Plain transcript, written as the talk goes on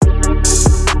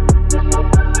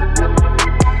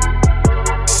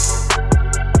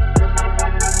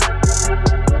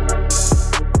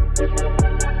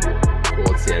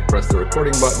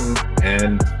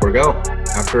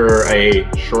after a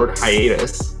short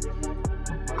hiatus.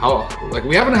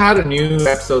 We haven't had a new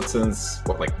episode since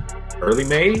what, like early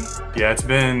May? Yeah, it's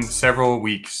been several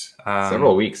weeks.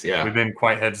 Several weeks, yeah. We've been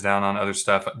quite heads down on other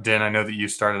stuff. Den, I know that you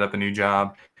started up a new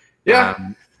job. Yeah.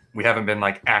 We haven't been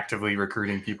like actively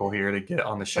recruiting people here to get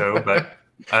on the show, but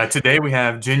today we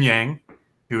have Jin Yang,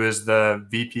 who is the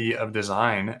VP of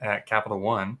Design at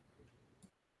CapitalOne.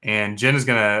 And Jin is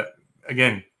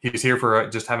again, he's here for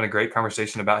just having a great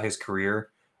conversation about his career.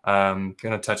 Going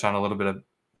to touch on a little bit of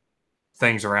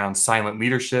things around silent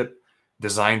leadership,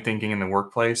 design thinking in the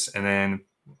workplace, and then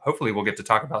hopefully we'll get to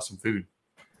talk about some food.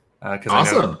 Because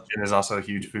I know Jin is also a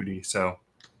huge foodie. So,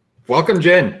 welcome,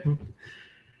 Jin.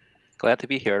 Glad to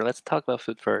be here. Let's talk about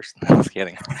food first. Just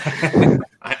kidding.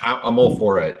 I'm all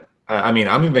for it. I mean,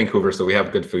 I'm in Vancouver, so we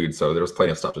have good food, so there's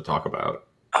plenty of stuff to talk about.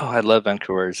 Oh, I love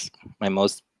Vancouver. It's my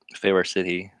most favorite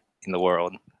city in the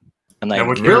world. And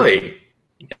really?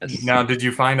 Yes. Now, did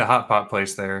you find a hot pot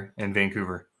place there in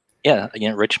Vancouver? Yeah,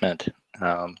 in Richmond,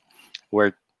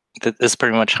 where it's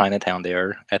pretty much Chinatown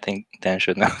there. I think Dan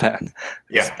should know that.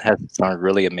 Yeah. It has some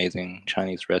really amazing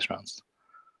Chinese restaurants.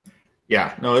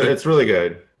 Yeah, no, it's really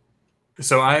good.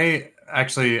 So I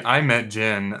met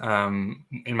Jin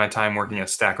in my time working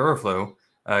at Stack Overflow.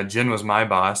 Jin was my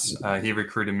boss. He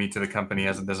recruited me to the company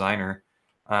as a designer.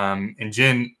 And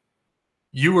Jin,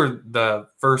 you were the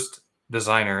first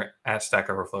designer at Stack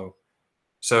Overflow.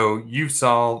 So you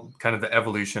saw kind of the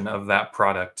evolution of that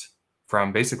product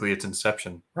from basically its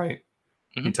inception, right?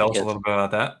 Mm-hmm. Can you tell us a little bit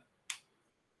about that?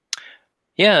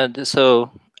 Yeah, so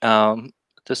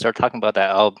to start talking about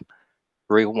that, I'll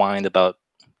rewind about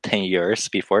 10 years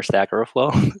before Stack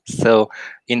Overflow. So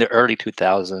in the early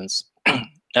 2000s,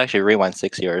 actually rewind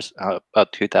 6 years,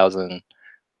 about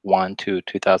 2001 to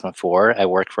 2004, I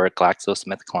worked for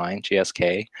GlaxoSmithKline,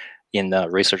 GSK, in the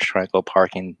Research Triangle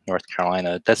Park in North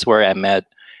Carolina. That's where I met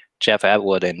Jeff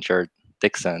Atwood and Jared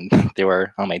Dixon. They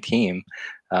were on my team.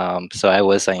 So I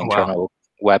was an internal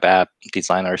web app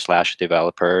designer /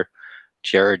 developer.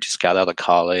 Jared just got out of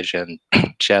college, and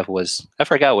Jeff was, I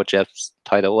forgot what Jeff's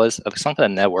title was, something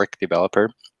like network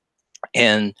developer.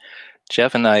 And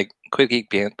Jeff and I quickly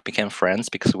became friends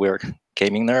because we were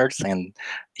gaming nerds, and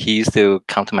he used to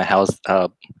come to my house,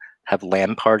 have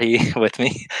LAN party with me.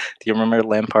 Do you remember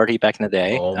LAN party back in the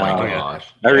day? Oh my gosh.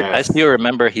 Yes. I still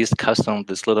remember he's custom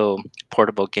this little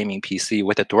portable gaming PC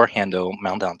with a door handle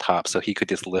mounted on top, so he could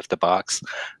just lift the box.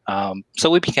 So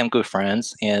we became good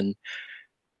friends, and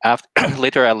after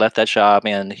later I left that job,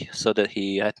 and so that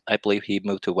I believe he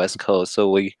moved to West Coast, so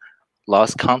we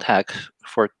lost contact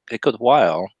for a good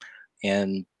while.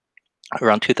 And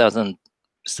around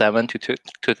 2007 to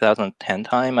 2010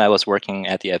 time, I was working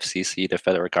at the FCC, the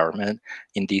federal government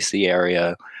in DC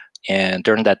area. And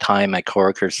during that time, my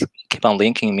coworkers kept on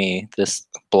linking me this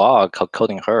blog called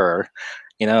Coding Her,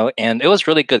 and it was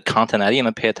really good content. I didn't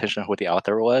even pay attention to who the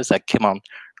author was. I kept on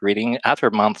reading. After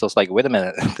a month, I was like, wait a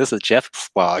minute, this is Jeff's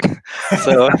blog.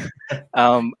 So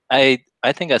I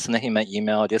think I sent him an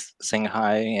email just saying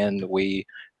hi, and we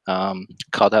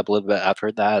caught up a little bit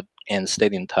after that and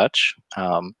stayed in touch.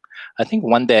 I think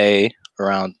one day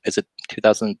around, is it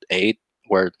 2008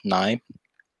 or 9,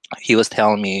 he was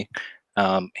telling me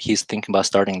he's thinking about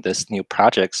starting this new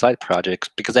side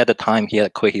project, because at the time he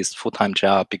had quit his full-time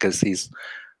job because his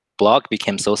blog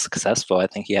became so successful. I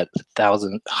think he had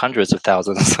hundreds of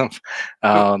thousands of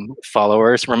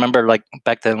followers. Remember, like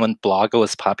back then when blog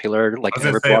was popular, like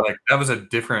that was a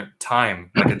different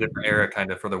time, like a different era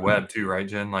kind of for the web too, right,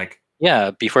 Jen?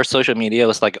 Yeah, before social media, it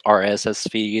was like RSS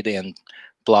feed, and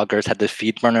bloggers had the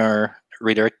FeedBurner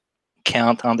reader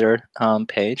count on their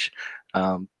page.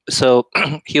 So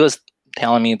he was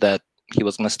telling me that he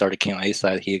was going to start a Q&A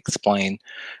site. He explained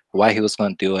why he was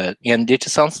going to do it, and it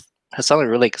just sounded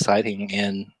really exciting.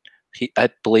 And I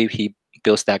believe he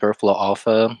built Stack Overflow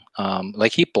Alpha.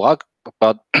 He blogged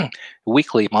about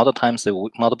weekly,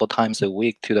 multiple times a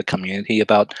week to the community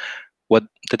about what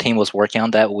the team was working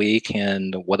on that week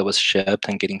and what was shipped,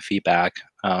 and getting feedback.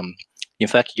 In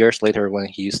fact, years later, when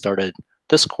he started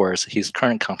Discourse, his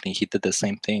current company, he did the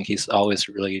same thing. He's always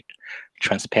really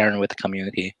transparent with the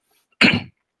community.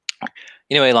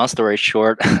 Anyway, long story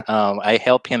short, I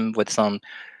helped him with some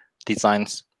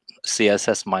designs,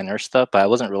 CSS minor stuff, but I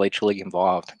wasn't really truly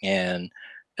involved. And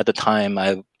at the time,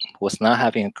 I was not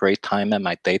having a great time at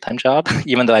my daytime job,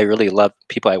 even though I really loved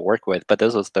people I work with. But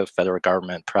this was the federal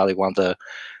government, probably one of the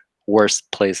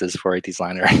worst places for a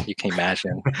designer you can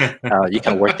imagine. You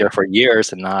can work there for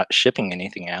years and not shipping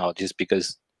anything out just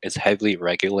because it's heavily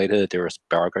regulated. There was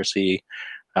bureaucracy,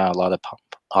 a lot of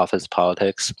office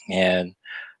politics. And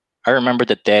I remember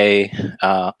the day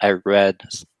I read,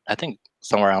 I think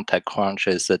somewhere on TechCrunch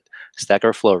is that Stack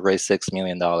Overflow raised $6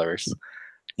 million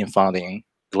in funding.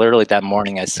 Literally that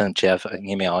morning, I sent Jeff an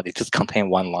email. It just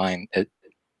contained one line.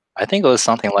 I think it was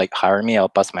something like, "Hire me, I'll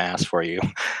bust my ass for you,"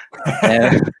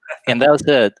 and that was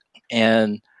it.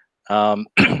 And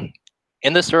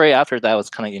in the story after that was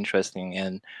kind of interesting.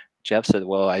 And Jeff said,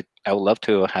 "Well, I would love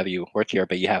to have you work here,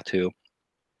 but you have to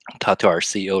talk to our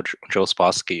CEO, Joe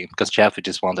Spolsky," because Jeff is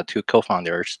just one of the two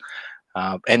co-founders.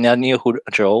 And I knew who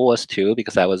Joe was too,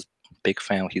 because I was a big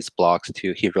fan of his blogs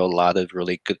too. He wrote a lot of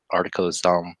really good articles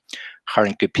on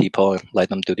hiring good people and let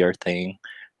them do their thing,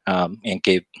 and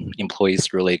gave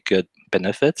employees really good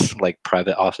benefits like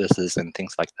private offices and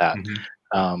things like that.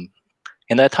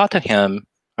 And I talked to him.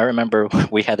 I remember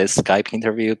we had a Skype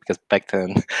interview, because back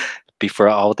then, before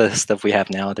all the stuff we have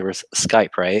now, there was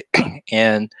Skype, right?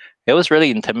 And it was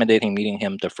really intimidating meeting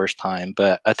him the first time.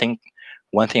 But I think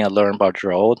one thing I learned about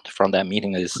Joel from that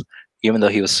meeting is, even though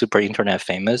he was super internet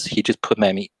famous, he just put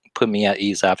me at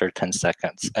ease after 10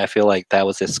 seconds. I feel like that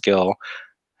was a skill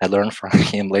I learned from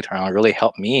him later on. It really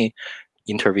helped me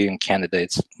interviewing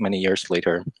candidates many years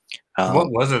later.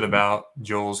 What was it about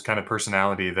Joel's kind of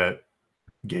personality that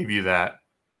gave you that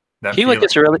he feeling?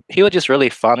 was just really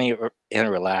funny and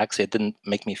relaxed. It didn't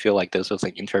make me feel like this was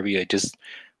like interview. It just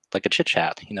like a chit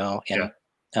chat, and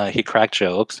he cracked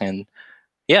jokes. And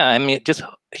yeah, I mean, just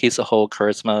his whole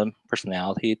charisma,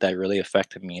 personality that really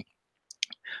affected me,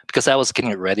 because I was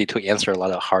getting ready to answer a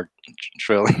lot of hard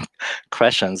drilling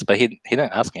questions, but he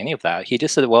didn't ask any of that. He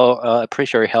just said, "Well, I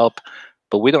appreciate your help,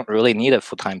 but we don't really need a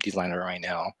full-time designer right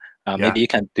now. Maybe you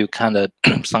can do kind of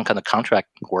some kind of contract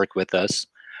work with us."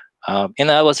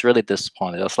 And I was really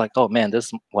disappointed. I was like, "Oh man,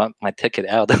 this is my ticket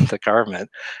out of the government."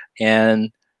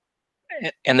 And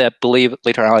I believe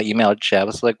later on I emailed Jeff. I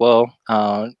was like, "Well,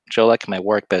 Joe liked my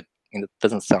work, but it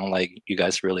doesn't sound like you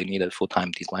guys really need a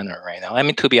full-time designer right now." I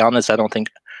mean, to be honest, I don't think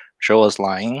Joe was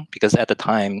lying, because at the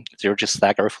time they were just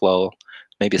Stack Overflow,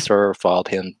 maybe server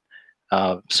fault, and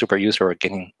super user were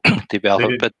getting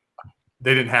developed. But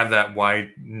they didn't have that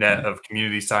wide net of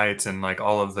community sites, and like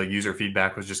all of the user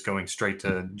feedback was just going straight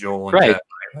to Joel and Jeff.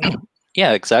 Right?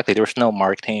 Yeah, exactly. There was no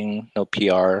marketing, no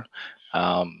PR.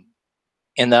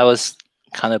 And I was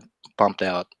kind of bummed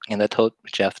out. And I told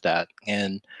Jeff that.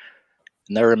 And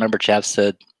I remember Jeff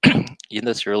said, in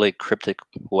this really cryptic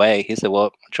way, he said,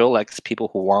 "Well, Joel likes people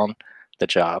who want the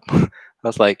job." I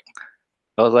was like,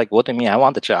 "What do you mean I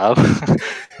want the job?"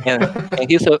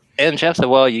 and Jeff said,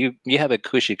 "Well, you have a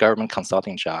cushy government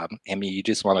consulting job. I mean, you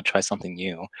just want to try something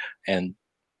new." And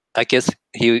I guess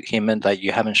he meant that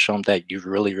you haven't shown that you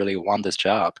really, really want this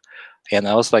job. And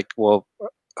I was like, "Well,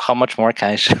 how much more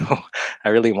can I show I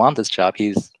really want this job?"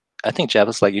 I think Jeff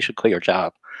was like, "You should quit your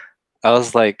job." I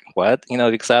was like, "What?"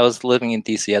 Because I was living in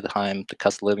DC at the time. The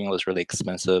cost of living was really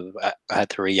expensive. I had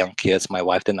 3 young kids. My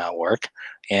wife did not work.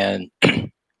 And,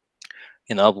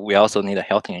 we also need a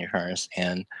health insurance.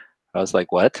 And I was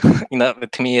like, "What?"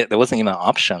 To me, there wasn't even an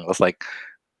option. I was like,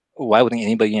 why wouldn't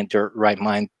anybody in their right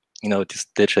mind,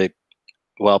 just ditch a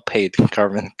well-paid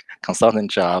government consultant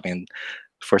job and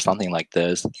for something like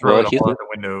this? Throw it all out the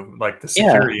window, like the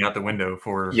security out the window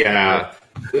for.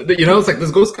 It's like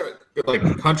this goes like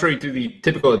contrary to the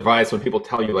typical advice when people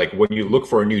tell you, like, when you look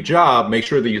for a new job, make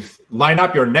sure that you line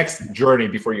up your next journey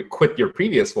before you quit your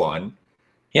previous one.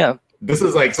 Yeah. This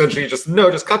is like essentially just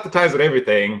cut the ties with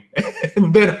everything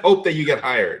and then hope that you get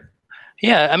hired.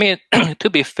 Yeah, I mean, to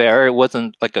be fair, it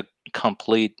wasn't like a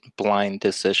complete blind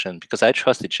decision, because I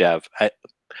trusted Jeff.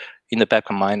 In the back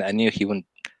of my mind, I knew he wouldn't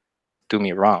do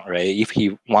me wrong, right? If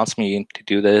he wants me to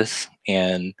do this,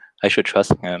 and I should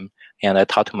trust him. And I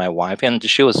talked to my wife, and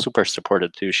she was super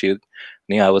supportive too. She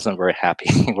knew I wasn't very happy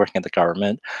working at the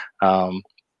government.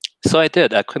 So I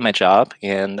did. I quit my job,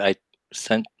 and I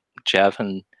sent Jeff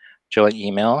and Joe an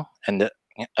email. And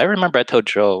I remember I told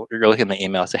Joe, wrote him an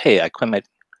email, I said, "Hey, I quit my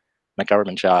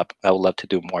government job. I would love to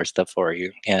do more stuff for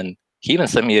you." And he even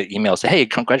sent me an email, say, "Hey,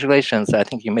 congratulations. I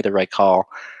think you made the right call."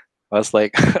 I was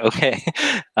like, okay.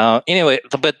 Anyway,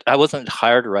 but I wasn't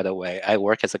hired right away. I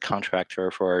worked as a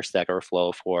contractor for Stack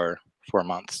Overflow for 4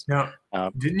 months. Now,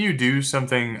 didn't you do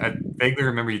something? I vaguely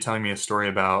remember you telling me a story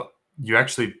about you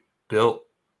actually built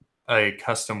a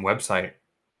custom website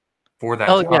for that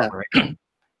job, yeah. right?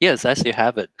 Yes, I still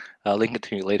have it. I'll link it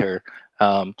to you later.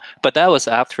 But that was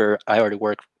after I already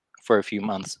worked for a few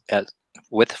months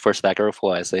for Stack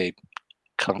Overflow as a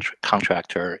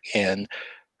contractor. And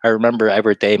I remember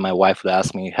every day my wife would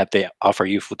ask me, "Have they offered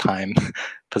you full-time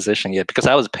position yet?" Because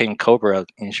I was paying Cobra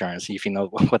insurance, if you know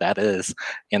what that is.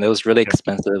 And it was really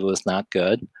expensive. It was not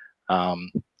good.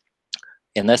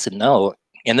 And I said no.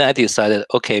 And then I decided,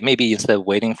 okay, maybe instead of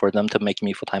waiting for them to make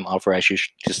me full-time offer, I should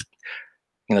just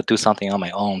do something on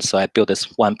my own. So I built this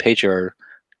one pager,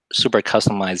 super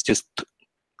customized, just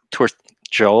towards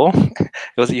Joel. It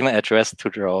was even addressed to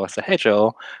Joel. I said, "Hey,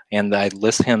 Joel," and I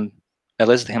listed him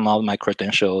all my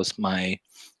credentials, my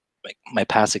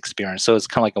past experience. So it's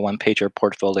kind of like a one pager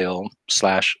portfolio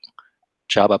 /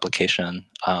 job application.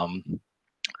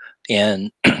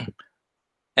 And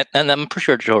and I'm pretty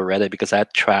sure Joe read it because I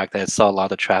tracked. I saw a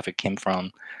lot of traffic came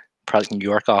from probably New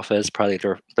York office, probably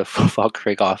the Fall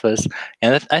Creek office,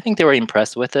 and I think they were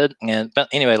impressed with it. But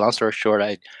anyway, long story short,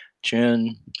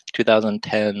 June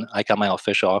 2010, I got my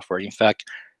official offer. In fact,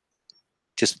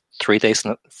 just 3 days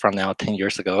from now, 10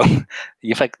 years ago,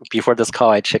 in fact, before this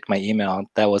call, I checked my email.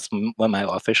 That was when my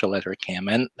official letter came,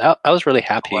 and I was really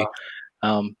happy.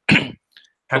 Wow.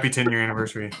 Happy 10-year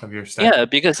anniversary of your step. Yeah,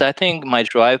 because I think my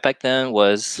drive back then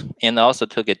was, and I also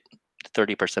took a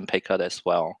 30% pay cut as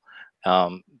well.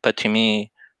 But to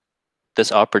me,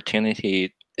 this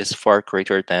opportunity is far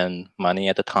greater than money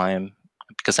at the time,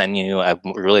 because I knew I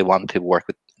really wanted to work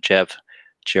with Jeff,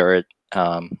 Jared,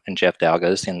 and Jeff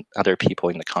Dalgas and other people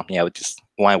in the company.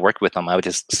 When I worked with them, I was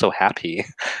just so happy.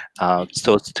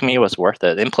 So to me, it was worth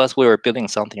it. And plus, we were building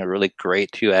something really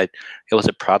great too. It was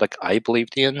a product I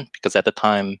believed in, because at the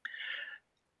time,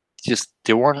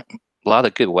 there weren't a lot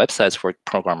of good websites for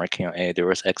programmer Q&A. There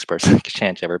was Experts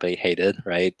Exchange everybody hated,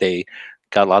 right? They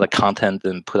got a lot of content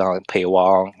and put on a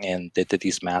paywall, and they did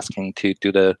these masking to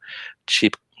do the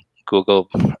cheap Google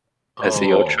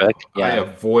SEO trick. Yeah. I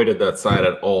avoided that site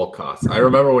at all costs. I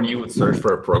remember when you would search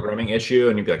for a programming issue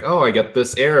and you'd be like, "Oh, I get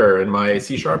this error in my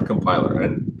C# compiler,"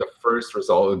 and the first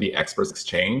result would be Experts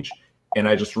Exchange. And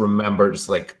I just remember just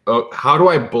like, "Oh, how do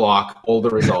I block all the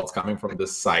results coming from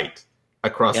this site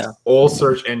across all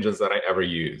search engines that I ever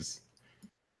use?"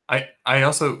 I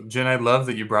also, Jen, I love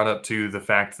that you brought up too the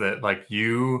fact that like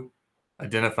you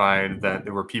identified that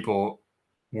there were people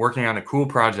working on a cool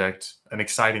project, an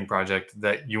exciting project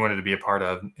that you wanted to be a part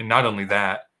of. And not only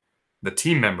that, the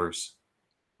team members,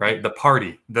 right? The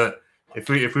party, if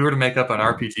we were to make up an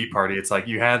RPG party, it's like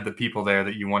you had the people there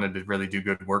that you wanted to really do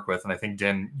good work with. And I think,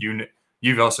 Jen,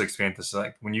 you've also experienced this.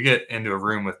 Like when you get into a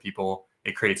room with people,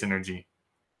 it creates energy.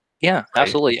 Yeah, right?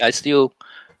 Absolutely. I still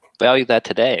value that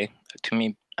today. To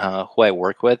me, who I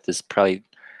work with is probably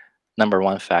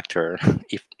 #1 factor,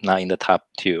 if not in the top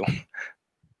 2.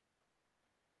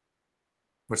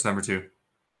 What's number 2?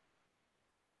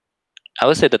 I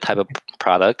would say the type of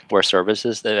product or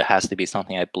services that it has to be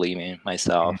something I believe in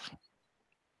myself. Mm-hmm.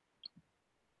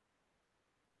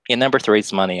 And number 3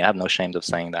 is money. I have no shame of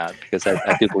saying that, because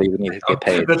I do believe we need to get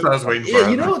paid. That's what I was waiting for.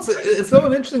 Yeah, it's so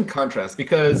an interesting contrast,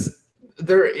 because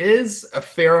there is a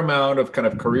fair amount of kind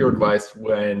of career advice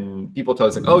when people tell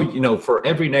us like, "Oh, for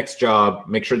every next job,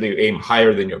 make sure that you aim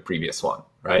higher than your previous one,"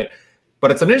 right?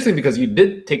 But it's interesting because you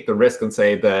did take the risk and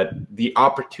say that the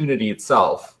opportunity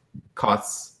itself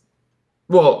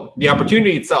the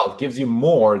opportunity itself gives you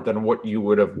more than what you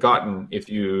would have gotten if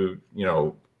you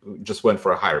just went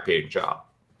for a higher paid job.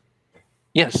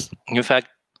 Yes. In fact,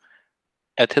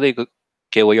 I totally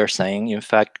get what you're saying. In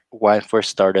fact, when I first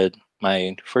started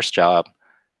my first job,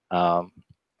 I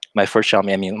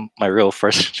mean, my real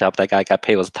first job that I got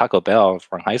paid was Taco Bell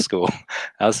from high school.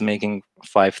 I was making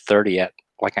 $5.30 at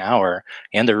like an hour.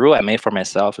 And the rule I made for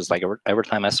myself is like every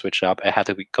time I switch up, I had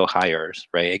to go higher,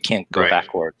 right? It can't go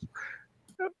backwards.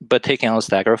 But taking on a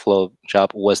Stack Overflow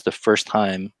job was the first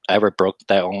time I ever broke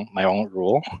my own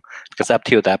rule, because up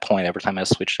to that point, every time I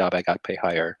switched job, I got paid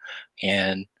higher.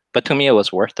 But to me, it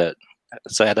was worth it.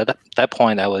 So at that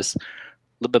point, I was a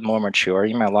little bit more mature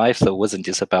in my life. So it wasn't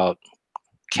just about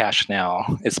cash now.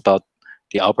 It's about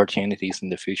the opportunities in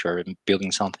the future and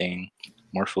building something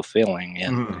more fulfilling.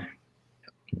 And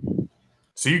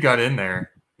so you got in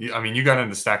there. You got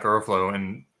into Stack Overflow,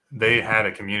 and they had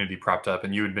a community propped up,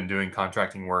 and you had been doing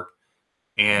contracting work,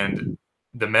 and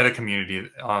the meta community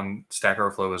on Stack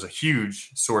Overflow was a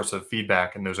huge source of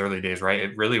feedback in those early days, right?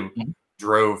 It really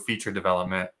drove feature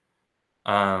development.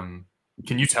 Can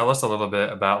you tell us a little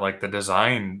bit about like the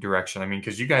design direction? I mean,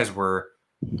 because you guys were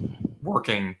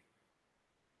working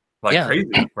like crazy,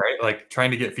 right? Like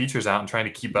trying to get features out and trying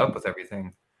to keep up with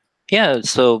everything. Yeah.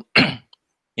 So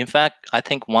in fact, I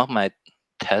think one of my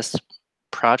test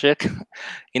project,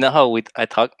 how I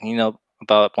talk,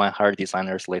 about when I hire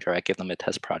designers later, I give them a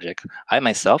test project. I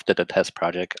myself did a test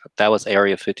project. That was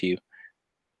Area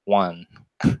 51.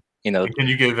 Can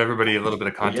you give everybody a little bit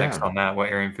of context on that? What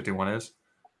Area 51 is?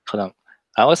 Hold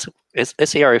on.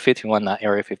 It's Area 51, not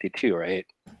Area 52, right?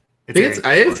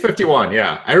 It's 51.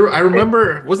 Yeah, I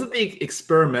remember. Was it the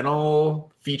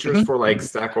experimental features for like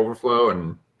Stack Overflow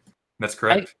and? That's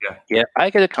correct. Yeah. Yeah, I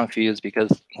get it confused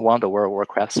because one of the World of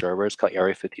Warcraft servers called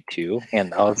Area 52,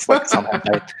 and I was like, sometimes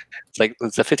it's like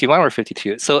it's a 51 or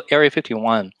 52. So Area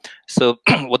 51. So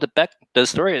what the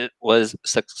story was,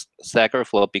 Stack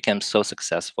Overflow became so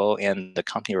successful, and the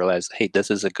company realized, hey,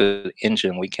 this is a good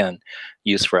engine we can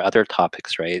use for other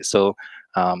topics, right? So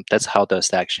that's how the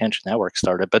Stack Exchange network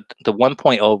started. But the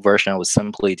 1.0 version was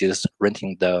simply just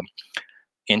renting the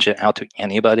engine out to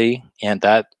anybody, and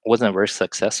that wasn't very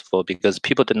successful because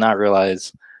people did not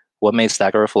realize what made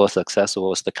Stack Overflow successful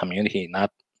was the community,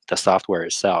 not the software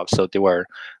itself. So there were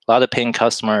a lot of paying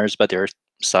customers, but their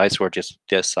sites were just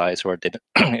this size, or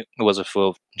it was a full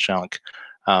of junk.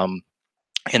 And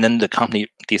then the company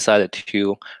decided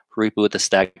to reboot the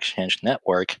Stack Exchange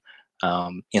network.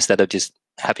 Instead of just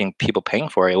having people paying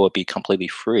for it, it would be completely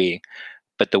free.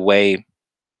 But the way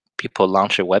people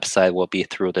launch a website will be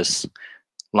through this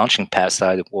launching pad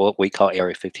side, what we call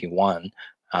Area 51.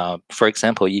 For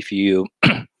example, if you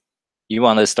you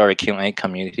want to start a Q&A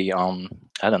community on,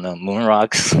 I don't know, moon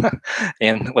rocks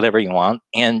and whatever you want,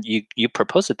 and you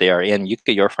propose it there, and you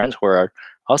get your friends who are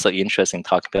also interested in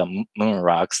talking about moon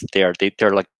rocks. They're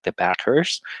like the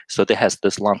backers, so they has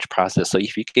this launch process. So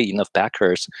if you get enough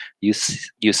backers, you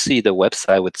see the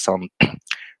website with some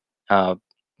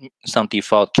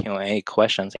default Q&A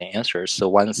questions and answers. So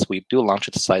once we do launch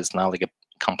the site, it's not like a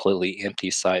completely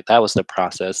empty site. That was the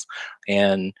process.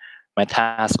 And my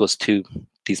task was to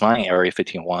design Area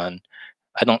 51.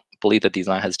 I don't believe the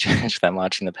design has changed that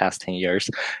much in the past 10 years.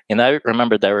 And I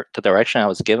remember the direction I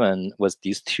was given was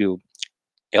these two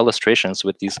illustrations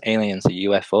with these aliens and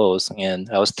UFOs. And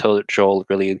I was told Joel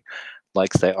really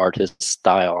likes the artist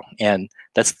style. And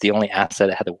that's the only asset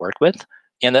I had to work with.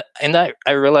 And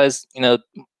I realized,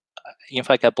 in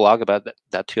fact, I blog about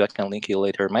that too. I can link you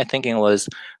later. My thinking was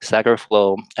Stack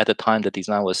Overflow at the time, the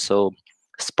design was so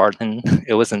Spartan.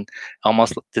 It wasn't,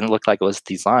 almost didn't look like it was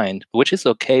designed, which is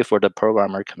okay for the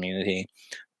programmer community.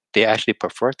 They actually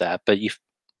prefer that. But if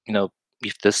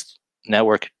this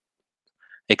network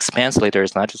expands later,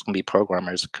 it's not just going to be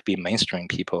programmers. It could be mainstream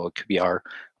people. It could be our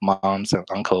moms or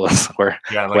uncles or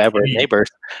Like whoever, neighbors.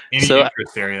 Any So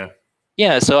interest area.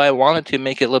 yeah, so I wanted to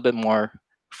make it a little bit more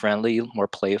friendly, more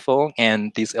playful,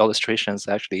 and these illustrations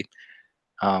actually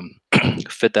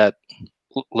fit that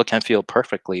look and feel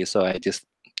perfectly. So I just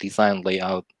designed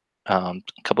layout, a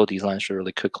couple of designs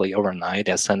really quickly overnight.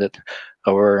 I sent it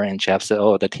over, and Jeff said,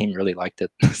 "Oh, the team really liked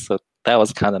it." So that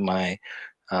was kind of my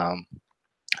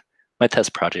my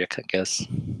test project, I guess.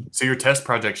 So your test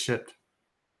project shipped?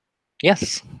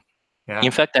 Yes. Yeah. In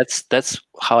fact, that's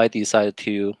how I decided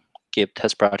to give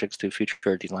test projects to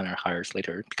future designer hires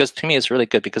later. Because to me, it's really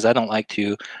good because I don't like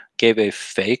to give a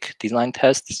fake design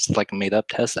test. It's like a made up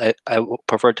test. I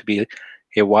prefer to be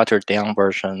a watered down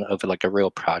version of like a real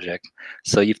project.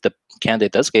 So if the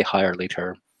candidate does get hired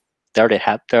later, they already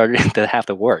have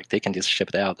the work. They can just ship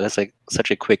it out. That's like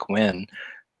such a quick win,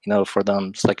 for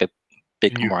them. It's like a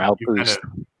big morale boost.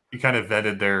 You kind of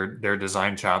vetted their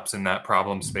design chops in that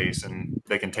problem space, and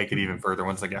they can take it even further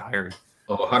once they get hired.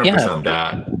 Oh, 100%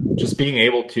 that. Just being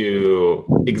able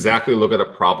to exactly look at a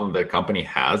problem that a company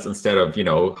has instead of,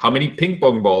 how many ping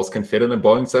pong balls can fit in a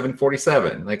Boeing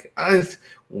 747.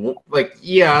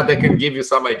 Yeah, they can give you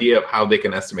some idea of how they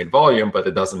can estimate volume, but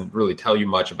it doesn't really tell you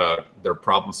much about their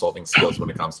problem solving skills when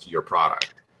it comes to your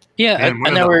product. Yeah, and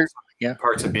I never.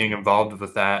 Parts of being involved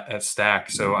with that at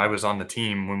Stack. So I was on the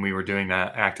team when we were doing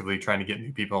that, actively trying to get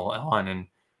new people on, and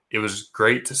it was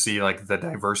great to see like the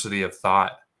diversity of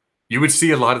thought. You would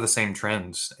see a lot of the same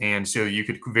trends, and so you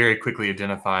could very quickly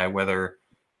identify whether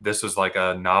this was like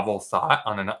a novel thought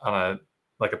on a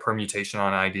like a permutation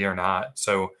on an idea or not.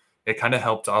 So it kind of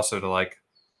helped also to like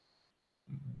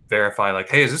verify like,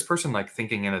 hey, is this person like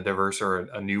thinking in a diverse or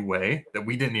a new way that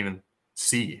we didn't even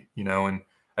see, and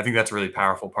I think that's a really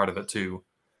powerful part of it too.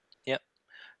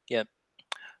 Yep.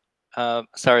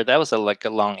 Sorry, that was a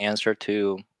long answer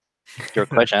to your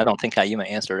question. I don't think I even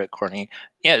answered it, Courtney.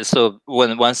 Yeah. So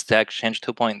once the Exchange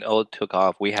 2.0 took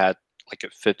off, we had like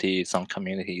 50 some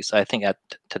communities. I think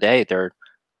today there are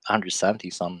 170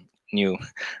 some new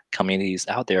communities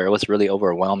out there. It was really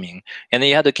overwhelming, and then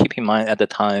you had to keep in mind at the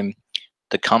time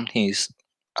the company's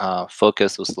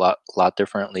focus was a lot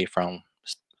differently from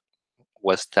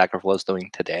what Stack Overflow is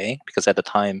doing today, because at the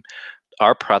time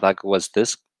our product was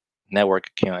this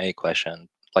network Q&A question.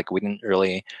 Like we didn't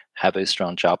really have a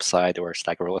strong job site or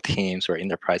Stack Overflow teams or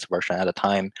enterprise version at the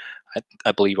time.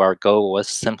 I believe our goal was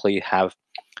simply have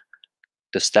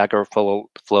the Stack Overflow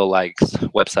like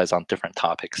websites on different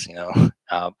topics.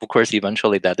 Of course,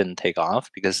 eventually that didn't take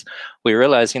off because we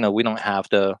realized we don't have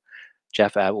the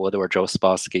Jeff Atwood or Joe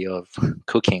Spolsky of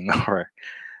cooking or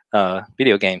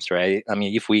video games, right? I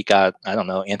mean, if we got, I don't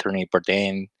know, Anthony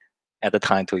Bourdain at the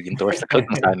time to endorse the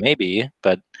cooking side, maybe,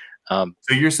 but So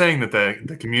you're saying that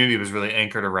the community was really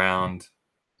anchored around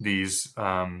these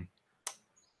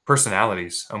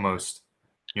personalities almost,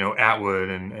 you know, Atwood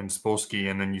and Spolsky,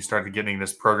 and then you started getting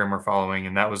this programmer following,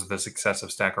 and that was the success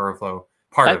of Stack Overflow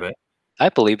part of it. I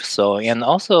believe so. And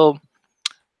also,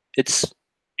 it's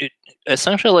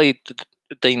essentially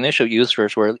the initial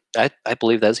users were, I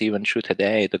believe that's even true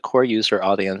today, the core user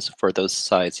audience for those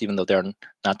sites, even though they're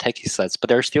not techie sites, but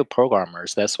they're still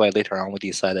programmers. That's why later on we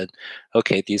decided,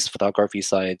 okay, these photography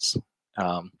sites,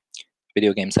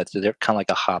 video game sites, they're kind of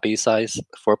like a hobby size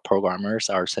for programmers.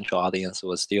 Our central audience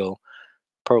was still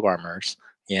programmers.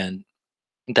 And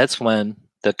that's when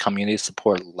the community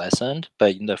support lessened.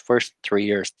 But in the first 3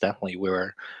 years, definitely we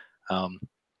were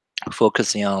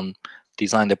focusing on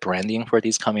design the branding for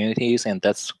these communities, and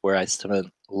that's where I spent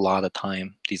a lot of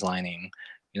time designing.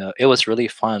 You know, it was really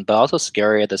fun, but also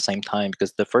scary at the same time,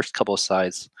 because the first couple of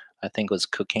sites I think was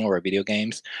cooking or video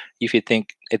games. If you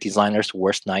think a designer's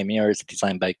worst nightmare is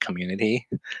designed by community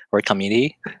or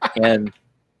committee, and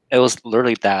it was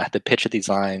literally that, the pitch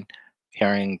design,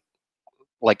 hearing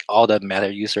like all the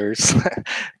meta users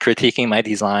critiquing my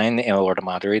design or the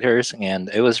moderators, and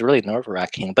it was really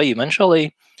nerve-wracking. But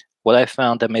eventually, what I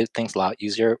found that made things a lot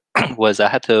easier was I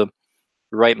had to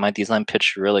write my design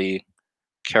pitch really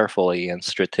carefully and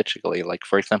strategically. Like,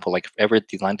 for example, like every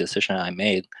design decision I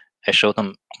made, I showed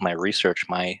them my research,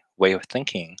 my way of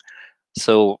thinking.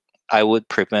 So I would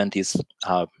prevent these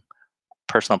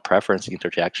personal preference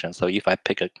interjection. So if I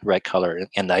pick a red color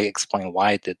and I explain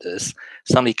why I did this,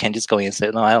 somebody can just go in and say,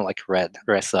 no, I don't like red.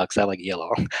 Red sucks. I like yellow.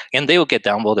 And they will get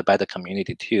downvoted by the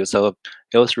community too. So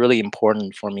it was really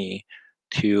important for me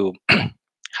to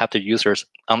have the users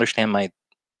understand my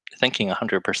thinking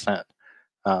 100%.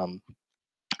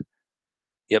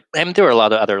 Yep. And there were a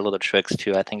lot of other little tricks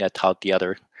too. I think I taught the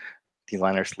other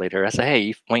designers later. I said,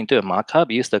 hey, when you do a mockup,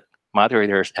 use the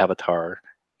moderator's avatar.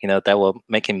 You know, that will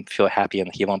make him feel happy and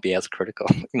he won't be as critical.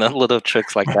 You know, little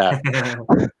tricks like that.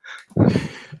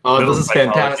 Oh, Little this is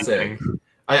psychology fantastic. things.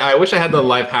 I wish I had the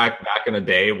life hack back in the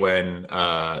day when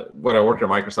I worked at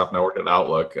Microsoft and I worked at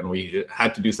Outlook, and we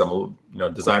had to do some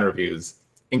design reviews,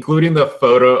 including the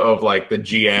photo of like the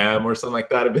GM or something like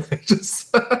that. It'd be like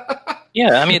just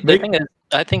Yeah, I mean, the make thing is,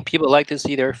 I think people like to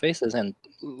see their faces and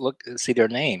see their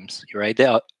names, right? They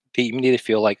immediately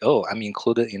feel like, oh, I'm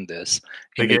included in this.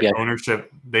 They And get maybe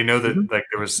ownership. They know that like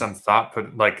there was some thought,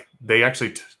 but like they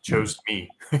actually chose me.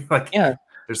 Like yeah,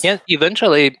 there's yeah.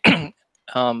 Eventually,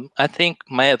 I think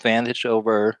my advantage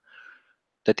over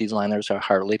the designers are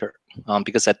hard later,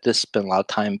 because I did spend a lot of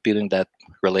time building that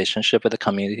relationship with the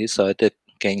community. So I did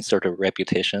gain sort of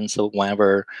reputation. So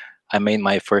whenever I made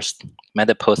my first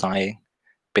meta post on a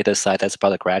beta site that's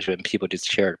about a graduate, and people just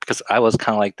shared, because I was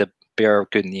kind of like the bearer of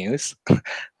good news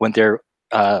when their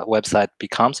website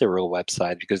becomes a real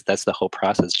website, because that's the whole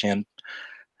process. Jim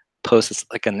posts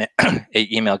like a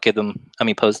email,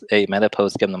 post a meta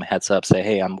post, give them a heads up, say,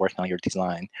 hey, I'm working on your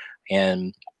design,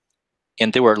 and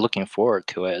they were looking forward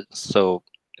to it. So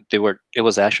it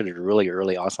was actually a really,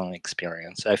 really awesome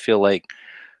experience. I feel like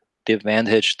the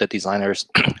advantage the designers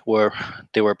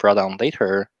they were brought on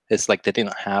later is like they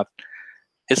didn't have,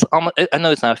 it's almost, I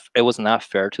know it was not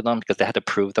fair to them, because they had to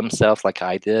prove themselves like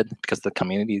I did, because the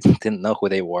community didn't know who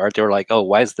they were. They were like, oh,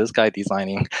 why is this guy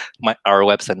designing our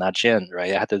website, not Jin,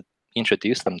 right? I had to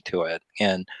introduce them to it.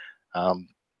 And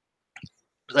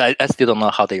I still don't know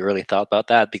how they really thought about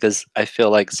that, because I feel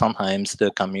like sometimes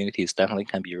the communities definitely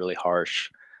can be really harsh.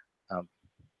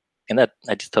 And that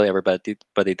I just tell everybody,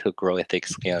 to grow a thick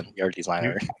skin. You're a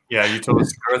designer. you told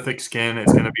us grow thick skin.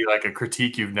 It's going to be like a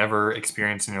critique you've never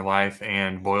experienced in your life,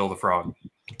 and boil the frog.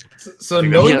 So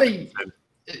knowing Yeah.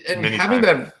 that and Many having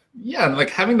times. that, yeah,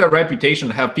 like having that reputation,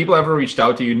 have people ever reached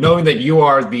out to you knowing that you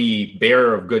are the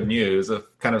bearer of good news, of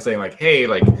kind of saying like, hey,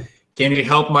 like, can you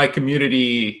help my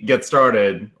community get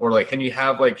started? Or like, can you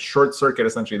have like short circuit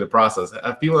essentially the process?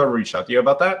 Have people ever reached out to you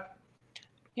about that?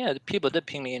 Yeah, the people did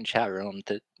ping me in chat room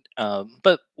that,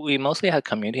 but we mostly had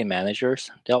community managers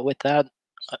dealt with that,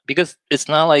 because it's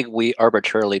not like we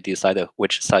arbitrarily decided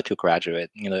which site to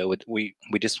graduate. You know, we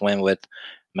just went with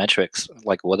metrics,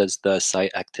 like what is the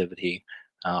site activity,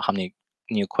 how many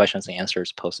new questions and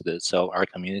answers posted. So our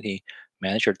community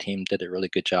manager team did a really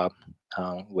good job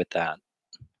with that.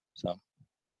 So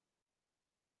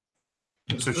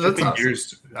That's Shifting awesome.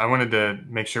 gears, I wanted to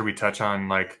make sure we touch on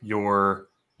like your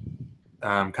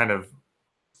kind of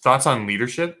thoughts on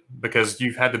leadership, because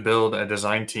you've had to build a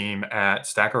design team at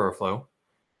Stack Overflow.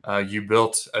 You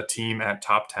built a team at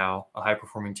TopTal, a high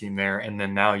performing team there, and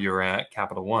then now you're at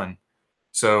Capital One.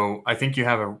 So I think you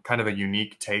have a kind of a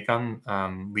unique take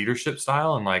on leadership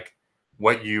style and like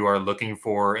what you are looking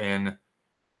for in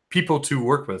people to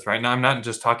work with, right? Now, I'm not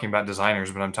just talking about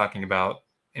designers, but I'm talking about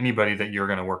anybody that you're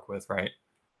going to work with, right?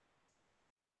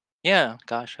 Yeah,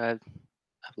 gosh, have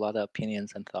a lot of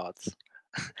opinions and thoughts.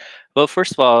 Well,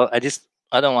 first of all,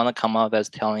 I don't want to come off as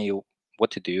telling you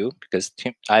what to do because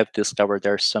I've discovered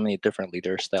there are so many different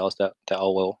leader styles that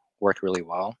all will work really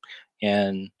well.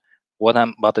 And what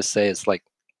I'm about to say is like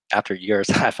after years,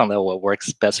 I found out what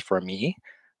works best for me.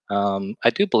 I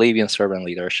do believe in servant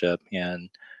leadership, and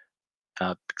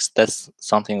because that's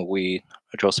something we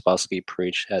Joe Spolsky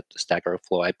preached at Stack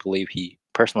Overflow. I believe he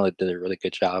personally did a really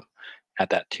good job at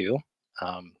that too.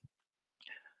 Um,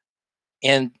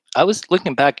 and I was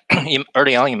looking back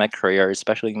early on in my career,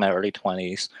 especially in my early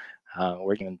 20s,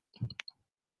 or even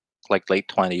like late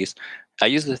 20s. I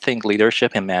used to think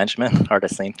leadership and management are the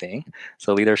same thing.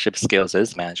 So leadership skills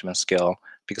is management skill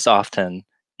because often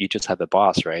you just have a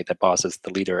boss, right? The boss is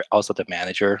the leader, also the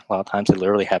manager. A lot of times they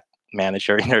literally have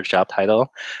manager in their job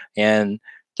title. And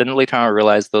then later on I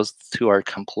realized those two are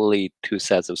completely two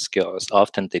sets of skills.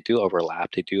 Often they do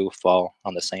overlap, they do fall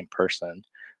on the same person.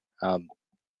 Um,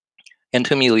 and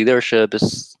to me, leadership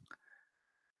is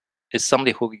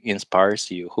somebody who inspires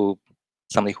you, who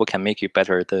somebody who can make you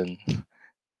better than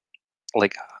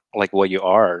like like what you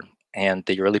are, and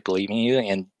they really believe in you,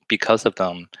 and because of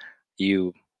them,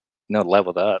 you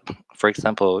leveled up. For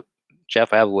example,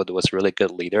 Jeff Atwood was a really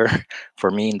good leader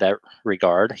for me in that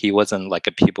regard. He wasn't like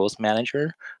a people's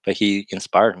manager, but he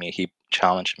inspired me. He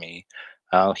challenged me.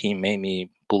 He made me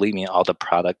believe in all the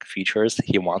product features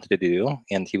he wanted to do,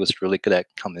 and he was really good at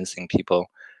convincing people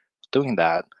doing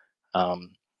that.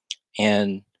 Um,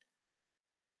 and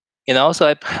also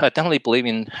I definitely believe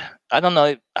in. I don't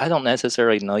know. I don't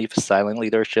necessarily know if silent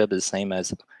leadership is the same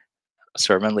as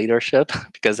servant leadership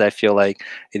because I feel like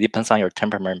it depends on your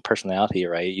temperament and personality,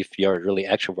 right? If you're really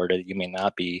extroverted, you may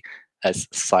not be as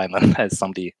silent as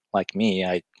somebody like me.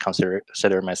 I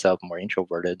consider myself more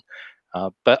introverted,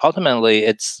 but ultimately,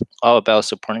 it's all about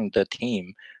supporting the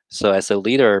team. So as a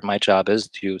leader, my job is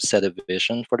to set a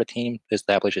vision for the team,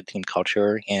 establish a team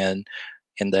culture, and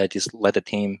then just let the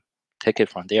team take it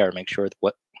from there. Make sure that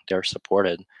what they're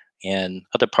supported. And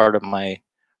other part of my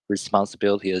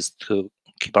responsibility is to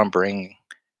keep on bringing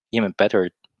even better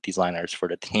designers for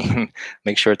the team.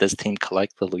 Make sure this team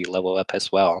collectively level up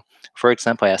as well. For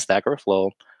example, at Stack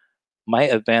Overflow, my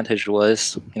advantage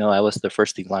was, I was the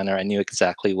first designer. I knew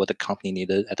exactly what the company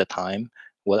needed at the time,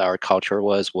 what our culture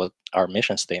was, what our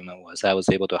mission statement was. I was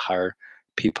able to hire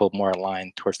people more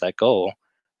aligned towards that goal.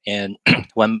 And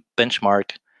when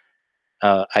benchmark,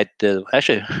 I did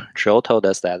actually, Joe told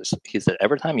us that he said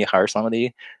every time you hire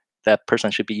somebody, that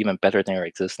person should be even better than your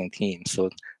existing team. So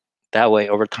that way,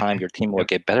 over time, your team will Yep.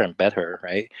 get better and better,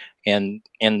 right? And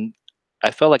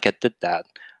I felt like I did that.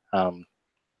 Um,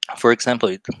 for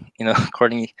example,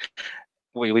 according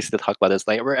we used to talk about this,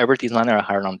 like every designer I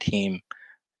hired on team,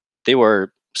 they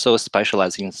were so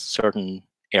specialized in certain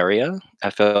area. I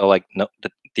felt like no,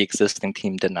 the existing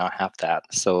team did not have that.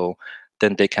 So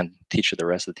then they can teach the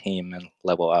rest of the team and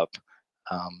level up.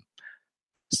 Um,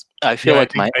 I feel Yeah,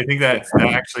 like I think that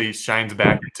actually shines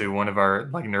back into one of our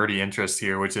like nerdy interests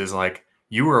here, which is like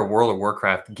you were a World of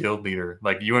Warcraft guild leader.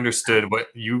 Like you understood what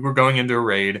you were going into a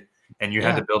raid and you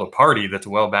had yeah, to build a party that's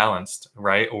well balanced,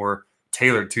 right? Or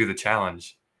tailored to the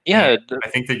challenge. And yeah, I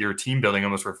think that your team building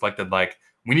almost reflected like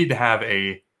we need to have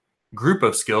a group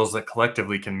of skills that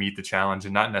collectively can meet the challenge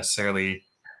and not necessarily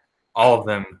all of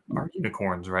them are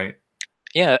unicorns, right?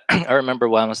 yeah. I remember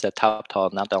when I was at Top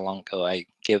Talk not that long ago. I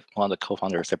gave one of the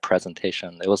co-founders a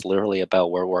presentation. It was literally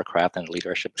about World of Warcraft and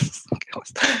leadership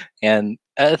skills, and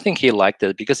I think he liked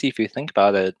it because if you think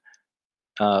about it,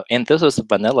 and this was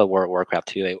vanilla World of Warcraft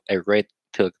too. A raid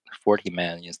took 40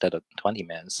 men instead of 20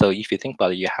 men. So if you think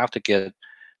about it, you have to get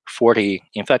 40,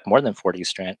 in fact, more than 40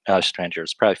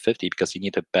 strangers, probably 50, because you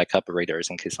need to back up raiders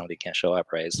in case somebody can't show up,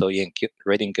 right? So in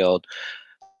raiding guild,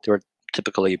 there were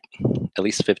typically at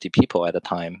least 50 people at a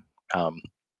time. Um,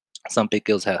 some big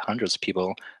guilds had hundreds of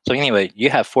people. So anyway, you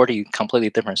have 40 completely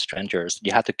different strangers.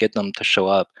 You have to get them to show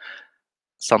up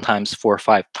sometimes 4 or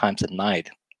 5 times a night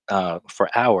for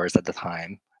hours at a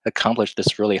time, accomplish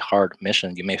this really hard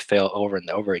mission. You may fail over and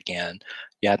over again.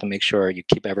 You have to make sure you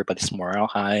keep everybody's morale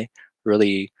high,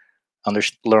 really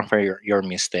learn from your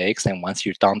mistakes. And once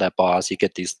you've done that boss, you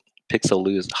get these pixel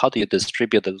loose. How do you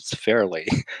distribute those fairly?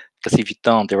 Because if you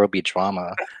don't, there will be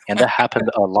drama. And that happened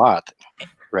a lot,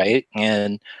 right?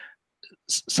 And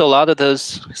so a lot of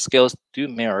those skills do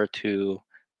mirror to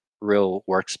real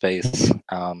workspace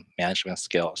management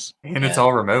skills. And it's And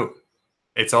all remote.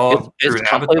 It's all through an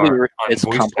avatar on voice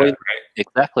chat, right?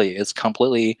 Exactly. It's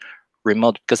completely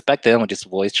remote, because back then we just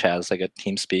voice chats like a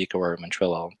TeamSpeak or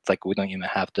Ventrilo. It's like we don't even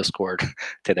have Discord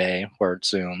today or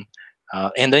Zoom.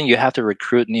 And then you have to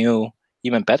recruit new,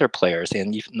 even better players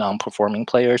and even non-performing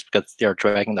players, because they're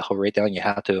dragging the whole rate down. You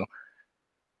have to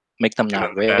make them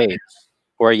not raid,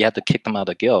 or you have to kick them out of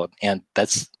the guild. And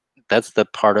that's the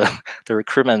part of the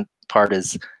recruitment part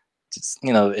is just,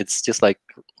 it's just like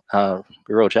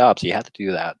real jobs. You have to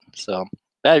do that. So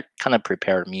that kind of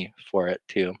prepared me for it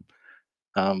too.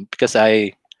 Because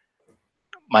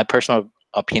my personal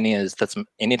opinion is that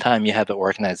anytime you have an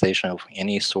organization of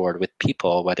any sort with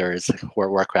people, whether it's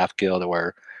Warcraft guild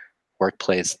or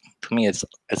workplace, to me it's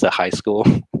a high school.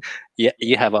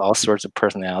 You have all sorts of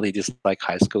personality, just like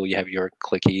high school. You have your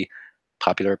cliquey,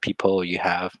 popular people. You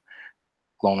have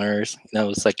loners.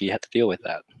 It's like you have to deal with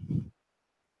that.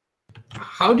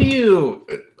 How do you?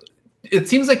 It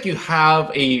seems like you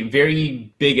have a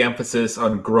very big emphasis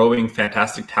on growing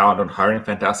fantastic talent, on hiring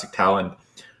fantastic talent.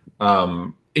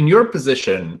 In your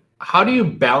position, how do you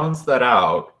balance that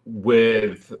out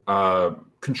with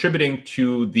contributing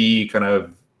to the kind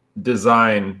of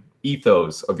design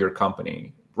ethos of your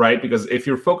company, right? Because if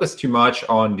you're focused too much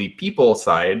on the people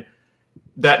side,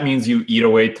 that means you eat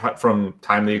away from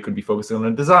time that you could be focusing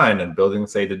on design and building,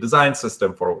 say, the design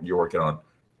system for what you're working on.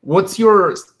 What's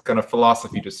your kind of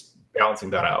philosophy just balancing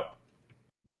that out?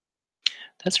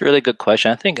 That's a really good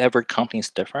question. I think every company is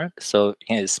different. So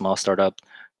in a small startup,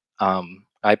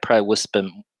 I probably would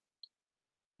spend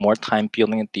more time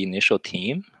building the initial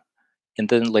team, and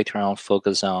then later on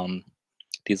focus on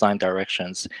design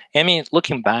directions. I mean,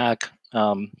 looking back,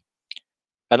 I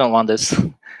don't want this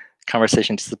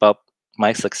conversation just about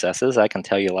my successes. I can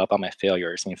tell you a lot about my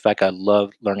failures. In fact, I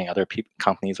love learning other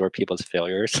companies or people's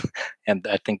failures, and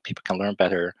I think people can learn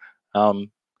better.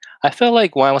 I felt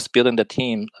like when I was building the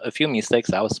team, a few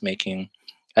mistakes I was making.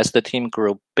 As the team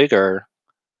grew bigger,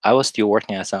 I was still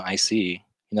working as an IC.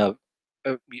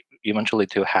 Eventually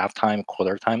to half time,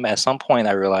 quarter time. At some point,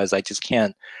 I realized I just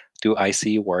can't do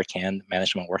IC work and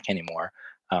management work anymore.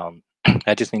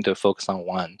 I just need to focus on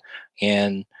one.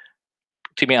 And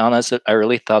to be honest, I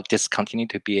really thought just continue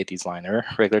to be a designer,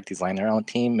 regular designer on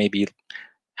team, maybe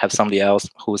have somebody else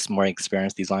who's more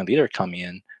experienced design leader come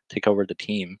in, take over the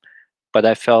team. But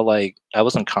I felt like I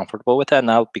wasn't comfortable with that,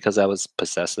 not because I was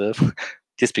possessive,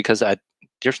 just because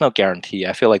there's no guarantee.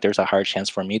 I feel like there's a hard chance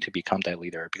for me to become that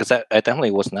leader, because I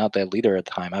definitely was not that leader at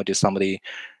the time. I was just somebody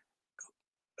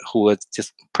who was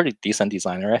just pretty decent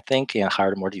designer, I think, and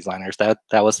hired more designers. That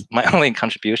was my only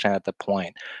contribution at the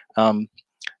point.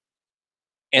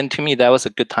 And to me, that was a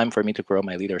good time for me to grow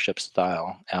my leadership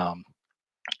style.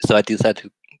 So I decided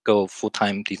to go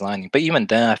full-time designing. But even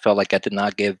then, I felt like I did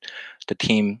not give the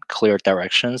team clear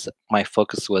directions. My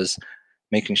focus was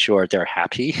making sure they're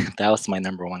happy. That was my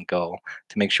number one goal,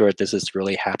 to make sure this is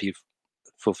really happy,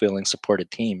 fulfilling,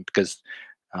 supported team, because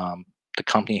the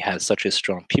company has such a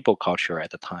strong people culture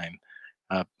at the time.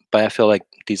 But I feel like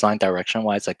design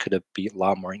direction-wise, I could have been a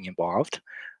lot more involved.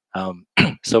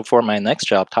 So for my next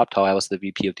job, TopTal, I was the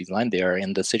VP of design there,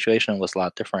 and the situation was a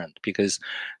lot different because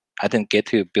I didn't get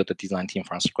to build a design team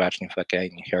from scratch. In fact, I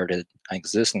inherited an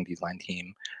existing design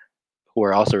team who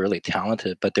were also really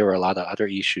talented, but there were a lot of other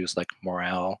issues like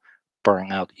morale,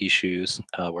 burnout issues,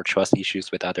 or trust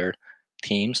issues with other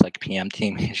teams like PM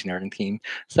team, engineering team.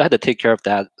 So I had to take care of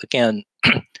that. Again,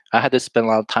 I had to spend a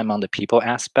lot of time on the people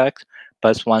aspect,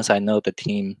 but once I know the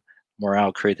team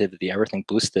morale, creativity, everything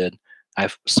boosted,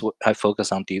 I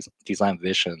focus on design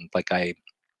vision. Like I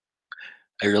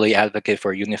really advocate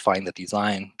for unifying the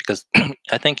design, because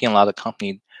I think in a lot of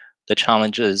companies, the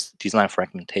challenge is design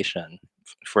fragmentation.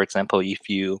 For example, if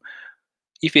you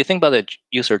think about the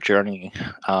user journey,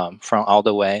 from all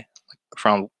the way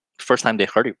from first time they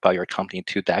heard about your company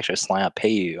to they actually sign up, pay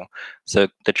you. So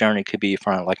the journey could be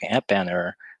from like an app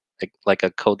banner, like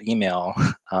a cold email,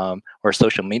 or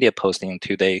social media posting,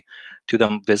 to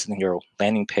them visiting your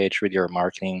landing page with your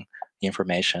marketing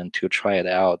information to try it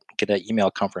out, get an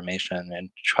email confirmation, and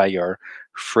try your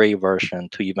free version,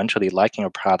 to eventually liking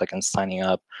your product and signing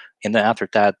up. And then after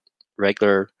that,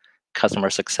 regular customer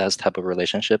success type of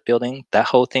relationship building. That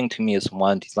whole thing to me is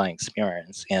one design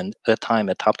experience. And at the time,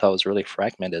 at TopTal was really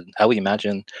fragmented. I would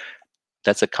imagine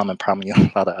that's a common problem in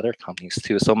a lot of other companies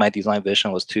too. So my design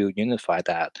vision was to unify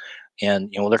that. And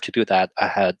in order to do that, I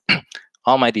had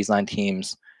all my design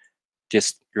teams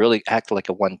just really act like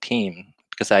a one team,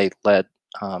 because I led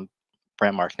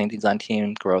brand marketing design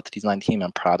team, growth design team,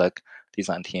 and product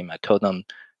design team. I told them,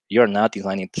 you're not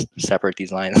designing separate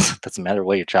designs. Doesn't matter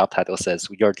what your job title says.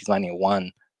 You're designing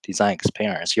one design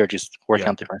experience. You're just working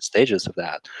on different stages of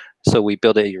that. So we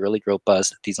built a really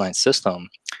robust design system,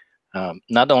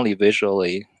 not only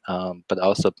visually, but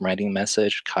also branding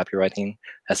message, copywriting.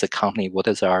 As a company, what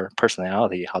is our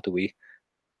personality? How do we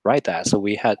write that? So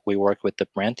we work with the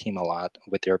brand team a lot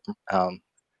with their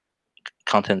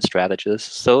content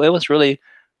strategists. So it was really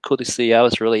cool to see. I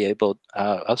was really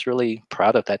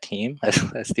proud of that team.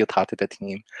 I still talk to the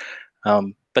team.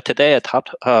 But today at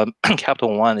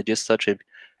CapitalOne, it is such a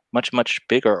much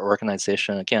bigger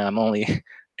organization. Again, I'm only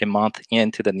a month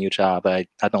into the new job. I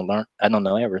don't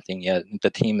know everything yet. The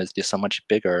team is just so much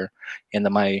bigger, and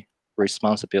my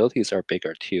responsibilities are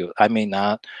bigger too. I may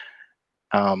not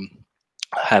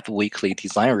have weekly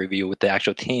design review with the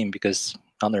actual team because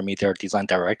under me there are design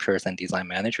directors and design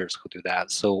managers who do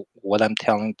that. So what I'm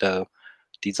telling the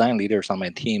design leaders on my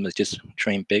team is just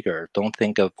dream bigger. Don't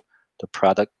think of the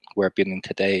product we're building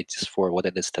today just for what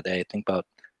it is today. Think about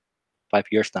 5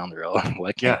 years down the road.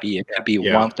 What can be? It could be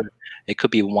it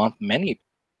could be one of many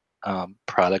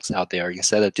products out there.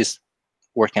 Instead of just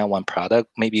working on one product,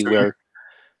 maybe we're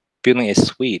building a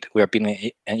suite. We're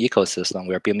building an ecosystem.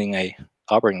 We're building a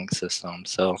operating system.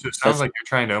 So it sounds like you're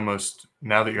trying to almost,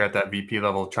 now that you're at that VP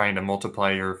level, trying to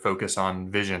multiply your focus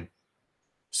on vision.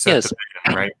 Set the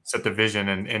vision, right? Set the vision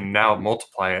and now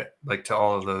multiply it like to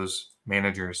all of those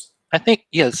managers. I think,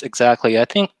 yes, exactly. I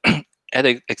think at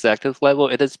an executive level,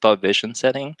 it is about vision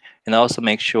setting and also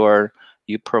make sure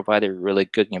you provide a really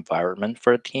good environment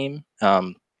for a team.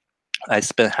 I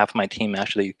spent half my team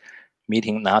actually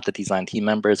meeting not the design team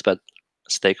members, but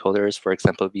stakeholders, for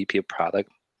example, VP of product,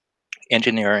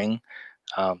 engineering,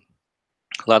 a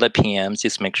lot of PMs,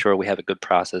 just make sure we have a good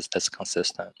process that's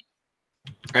consistent.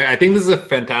 I think this is a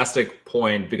fantastic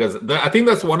point because I think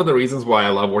that's one of the reasons why I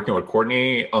love working with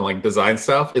Courtney on like design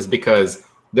stuff is because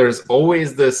there's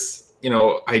always this,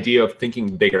 idea of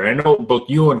thinking bigger. I know both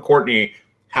you and Courtney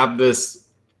have this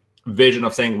vision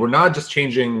of saying we're not just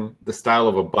changing the style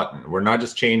of a button. We're not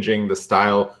just changing the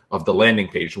style of the landing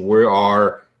page. We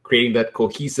are creating that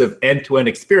cohesive end-to-end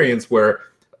experience where,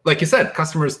 like you said,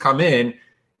 customers come in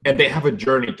and they have a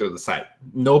journey to the site.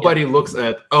 Nobody looks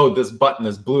at, oh, this button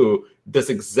is blue. That's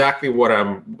exactly what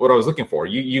I was looking for.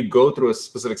 You go through a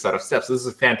specific set of steps. This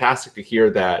is fantastic to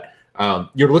hear that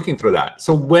you're looking through that.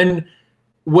 So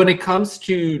when it comes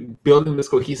to building this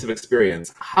cohesive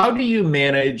experience, how do you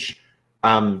manage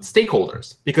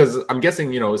stakeholders? Because I'm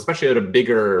guessing, especially at a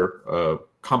bigger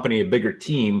company, a bigger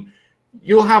team,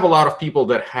 you'll have a lot of people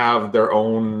that have their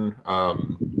own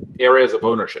areas of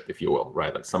ownership, if you will,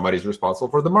 right? Like somebody's responsible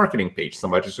for the marketing page,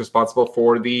 somebody's responsible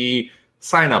for the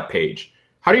sign-up page.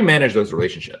 How do you manage those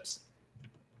relationships?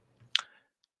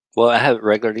 Well, I have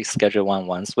regularly scheduled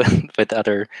one-on-ones with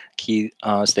other key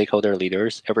stakeholder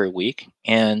leaders every week.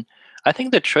 And I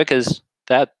think the trick is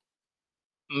that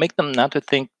make them not to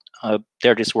think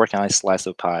they're just working on a slice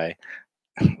of pie.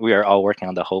 We are all working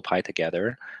on the whole pie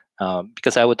together.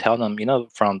 Because I would tell them,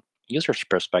 from users'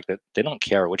 perspective, they don't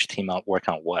care which team I'll work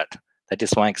on what. They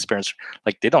just want experience.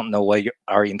 Like they don't know what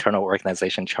our internal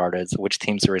organization chart is, which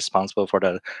teams are responsible for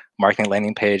the marketing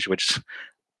landing page, which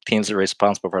teams are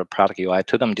responsible for the product UI.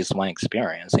 To them, just one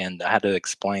experience, and I had to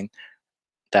explain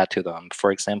that to them.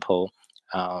 For example,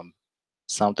 some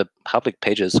of the public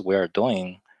pages we're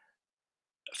doing,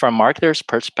 from marketers'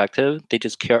 perspective, they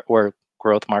just care, or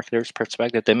growth marketers'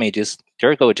 perspective,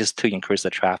 their goal is just to increase the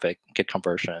traffic, get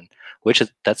conversion,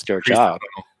 that's their job.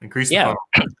 Increase the funnel.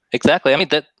 Exactly. I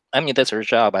mean that's their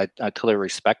job. I totally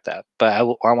respect that. But I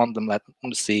want them to let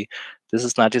them see this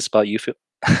is not just about you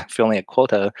filling a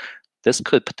quota. This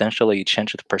could potentially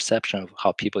change the perception of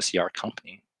how people see our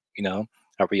company.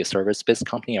 Are we a service-based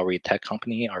company? Are we a tech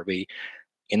company? Are we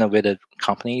innovative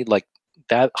company? Like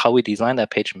that, how we design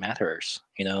that page matters.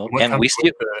 And we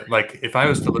still like if I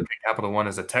was to look at CapitalOne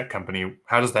as a tech company,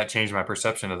 how does that change my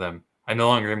perception of them? I no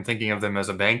longer am thinking of them as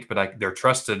a bank, but they're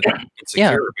trusted and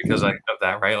secure because of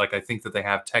that, right? Like I think that they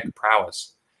have tech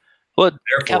prowess. Well,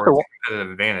 therefore, it's a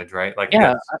competitive advantage, right? Like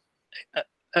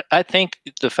I think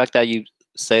the fact that you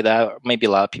say that, maybe a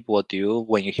lot of people will do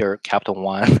when you hear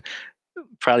CapitalOne.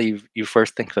 Probably you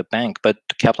first think of a bank, but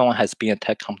CapitalOne has been a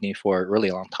tech company for a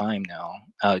really long time now,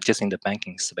 just in the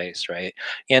banking space, right?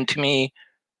 And to me,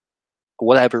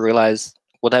 what I've realized,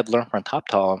 what I've learned from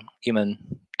TopTal, even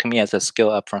to me as a skill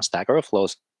up from Stack Overflow,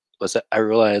 was that I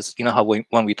realized, how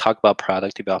when we talk about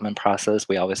product development process,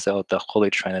 we always say the holy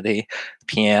trinity: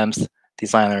 PMs,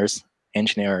 designers,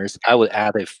 engineers. I would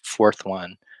add a fourth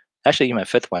one, actually even a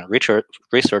fifth one.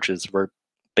 Researchers were a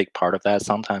big part of that.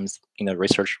 Sometimes,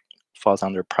 research falls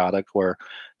under product or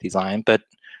design. But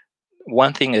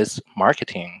one thing is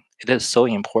marketing. It is so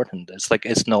important. It's like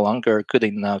it's no longer good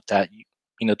enough that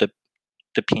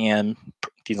the PM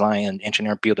design and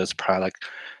engineer build this product.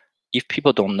 If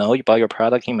people don't know about your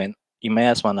product, you may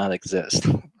as well not exist,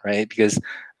 right? Because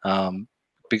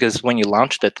when you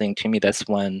launch the thing, to me, that's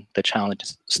when the challenge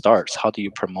starts. How do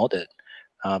you promote it?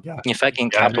 In fact, in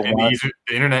Capital and One,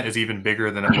 the internet is even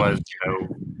bigger than it was,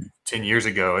 10 years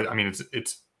ago. I mean,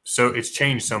 it's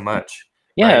changed so much,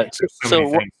 yeah. right? There's so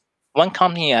many things. One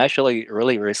company I actually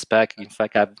really respect, in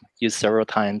fact, I've used several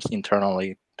times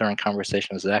internally during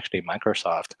conversations, is actually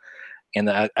Microsoft. And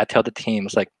I tell the team,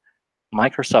 it's like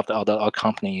Microsoft, all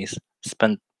companies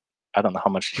spend, I don't know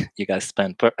how much you guys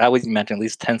spend, but I would imagine at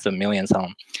least tens of millions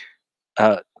on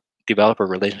developer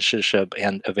relationship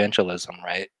and evangelism,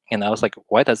 right? And I was like,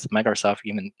 why does Microsoft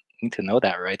even need to know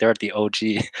that, right? They're the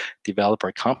OG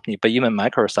developer company, but even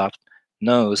Microsoft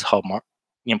knows how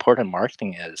important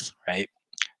marketing is, right?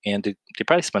 And they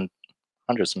probably spend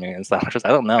hundreds of millions of dollars. I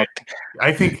don't know.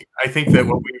 I think that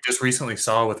what we just recently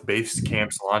saw with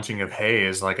Basecamp's launching of Hey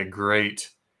is like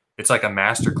it's like a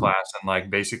masterclass on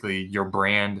like basically your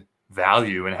brand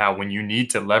value and how when you need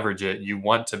to leverage it, you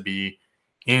want to be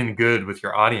in good with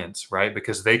your audience, right?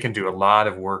 Because they can do a lot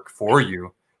of work for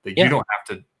you that you don't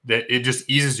have to. That it just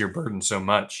eases your burden so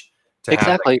much to have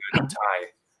that kind of tie.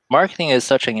 Marketing is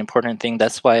such an important thing.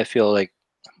 That's why I feel like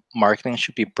marketing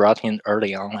should be brought in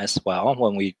early on as well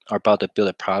when we are about to build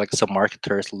a product, so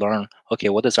marketers learn, okay,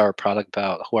 what is our product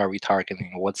about? Who are we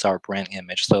targeting? What's our brand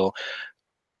image? So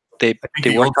I think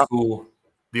the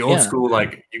old school,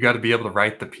 like you got to be able to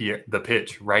write the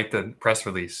pitch, write the press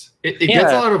release. It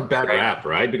gets a lot of bad rap,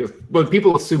 right? Because when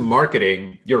people assume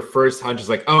marketing, your first hunch is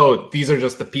like, oh, these are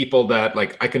just the people that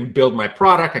like I can build my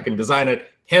product, I can design it,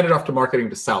 hand it off to marketing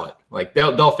to sell it. Like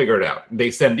they'll figure it out.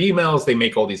 They send emails, they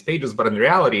make all these pages, but in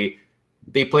reality,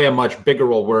 they play a much bigger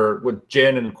role. Where with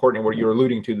Jen and Courtney, what you're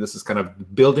alluding to, this is kind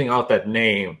of building out that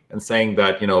name and saying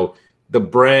that the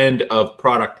brand of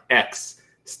product X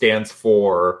stands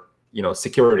for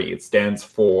security. It stands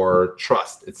for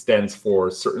trust. It stands for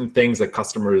certain things that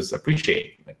customers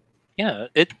appreciate. Yeah,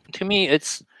 to me,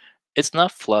 it's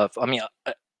not fluff. I mean,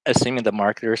 assuming the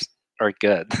marketers are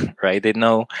good, right? They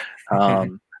know.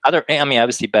 I mean,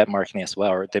 obviously bad marketing as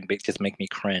well, or they just make me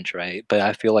cringe, right? But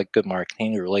I feel like good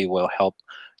marketing really will help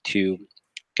to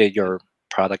get your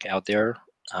product out there.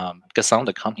 Because some of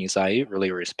the companies I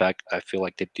really respect, I feel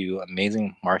like they do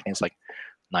amazing marketing. It's like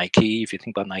Nike. If you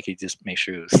think about Nike, just make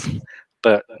shoes.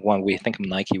 But when we think of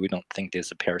Nike, we don't think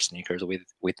there's a pair of sneakers.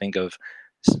 We think of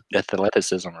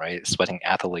athleticism, right? Sweating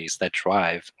athletes that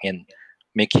drive and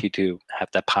make you to have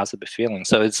that positive feeling.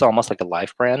 So it's almost like a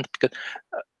life brand, because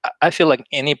I feel like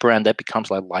any brand that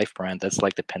becomes like life brand, that's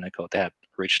like the pinnacle. They have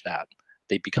reached that.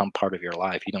 They become part of your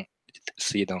life. You don't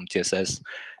see them just as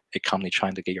a company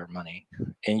trying to get your money,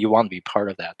 and you want to be part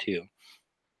of that too.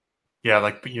 Yeah,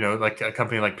 like like a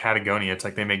company like Patagonia, it's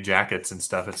like they make jackets and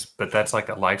stuff. But that's like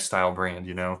a lifestyle brand.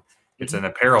 It's an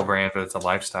apparel brand, but it's a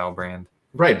lifestyle brand.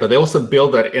 Right, but they also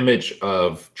build that image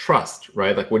of trust,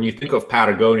 right? Like when you think of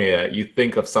Patagonia, you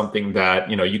think of something that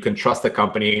you can trust the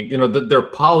company. Their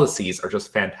policies are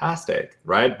just fantastic,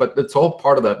 right? But it's all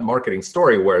part of that marketing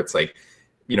story where it's like,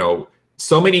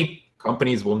 so many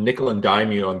companies will nickel and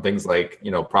dime you on things like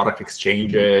product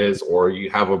exchanges, or you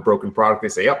have a broken product, they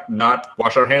say, yep, not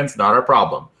wash our hands, not our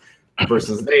problem.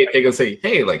 Versus they can say,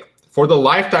 hey, like for the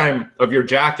lifetime of your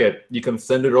jacket, you can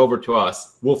send it over to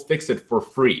us, we'll fix it for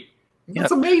free.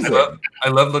 That's amazing. I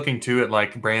love looking too at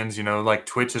like brands, like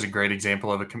Twitch is a great example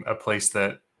of a place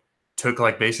that took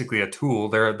like basically a tool.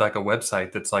 They're like a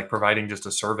website that's like providing just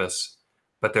a service,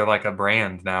 but they're like a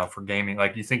brand now for gaming.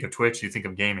 Like you think of Twitch, you think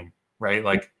of gaming, right?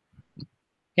 Like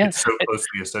it's so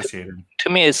closely associated. To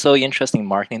me, it's so interesting.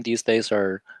 Marketing these days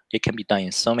it can be done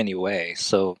in so many ways.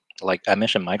 So like I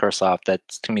mentioned Microsoft,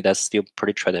 to me, that's still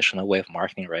pretty traditional way of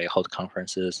marketing, right? Hold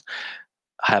conferences,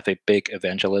 have a big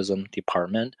evangelism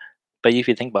department. But if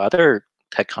you think about other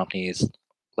tech companies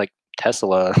like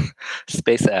Tesla,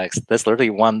 SpaceX, that's literally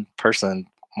one person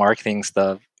marketing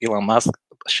stuff. Elon Musk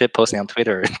shit posting on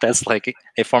Twitter. That's like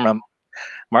a form of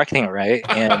marketing, right?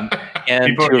 And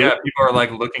people are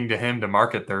like looking to him to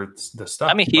market the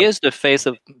stuff. I mean, he is the face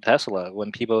of Tesla.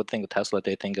 When people think of Tesla,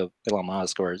 they think of Elon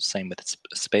Musk, or same with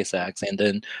SpaceX. And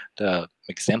then the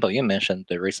example you mentioned,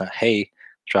 the recent Hey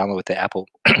drama with the Apple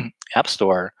App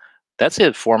Store, that's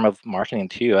a form of marketing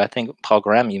too. I think Paul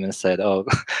Graham even said, "Oh,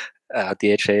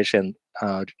 DHH and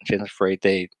Jason Frey,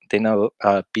 they know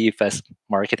BFS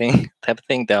marketing type of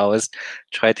thing. They always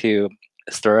try to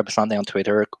stir up something on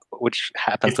Twitter, which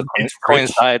happens to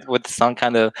coincide with some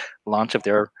kind of launch of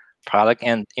their product."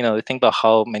 And think about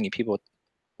how many people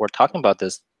were talking about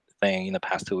this thing in the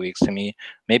past 2 weeks. To me,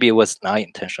 maybe it was not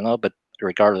intentional, but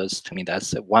regardless, to me,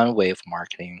 that's one way of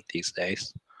marketing these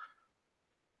days.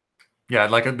 Yeah,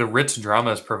 like the rich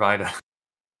dramas provide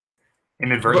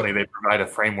inadvertently they provide a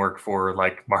framework for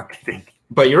like marketing.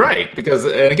 But you're right, because,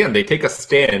 and again, they take a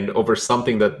stand over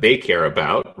something that they care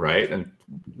about, right? And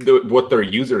what their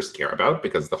users care about,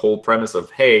 because the whole premise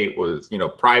of Hey was,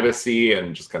 privacy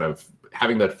and just kind of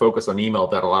having that focus on email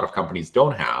that a lot of companies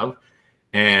don't have.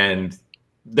 And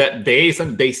that they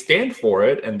stand for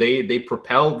it, and they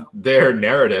propel their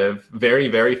narrative very,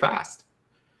 very fast.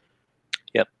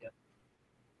 Yep.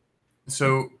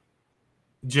 So,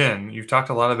 Jin, you've talked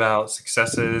a lot about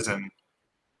successes, and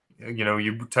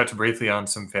you touched briefly on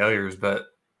some failures, but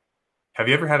have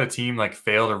you ever had a team like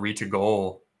fail to reach a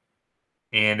goal?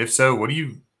 And if so, what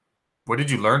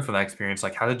did you learn from that experience?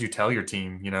 Like, how did you tell your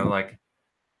team? Like,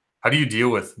 how do you deal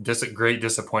with great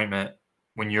disappointment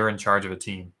when you're in charge of a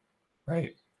team,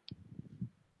 right?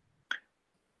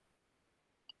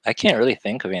 I can't really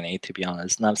think of any, to be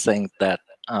honest. Not saying that.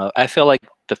 I feel like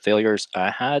the failures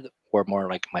I had were more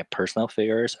like my personal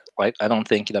failures. Like, I don't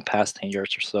think in the past 10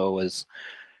 years or so was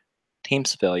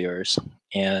team's failures.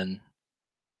 And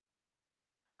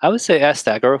I would say at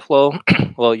Stack Overflow,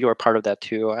 well, you were part of that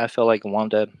too. I feel like one of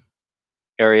the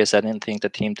areas I didn't think the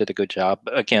team did a good job.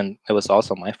 But again, it was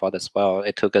also my fault as well.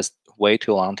 It took us way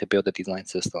too long to build the design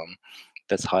system.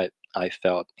 That's how I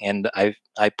felt. And I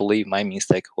believe my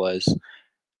mistake was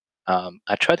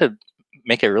I tried to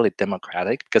make it really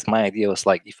democratic, because my idea was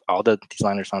like, if all the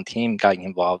designers on team got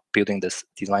involved building this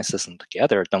design system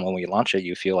together, then when we launch it,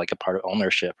 you feel like a part of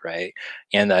ownership, right?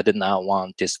 And I did not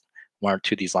want just one or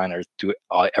two designers do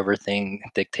everything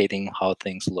dictating how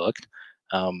things looked.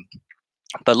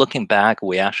 But looking back,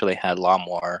 we actually had a lot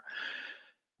more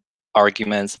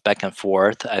arguments back and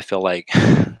forth. I feel like,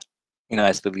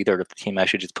 as the leader of the team, I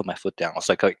should just put my foot down. It's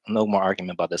like no more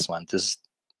argument about this one.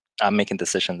 I'm making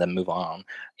decision, then move on.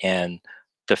 And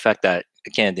the fact that,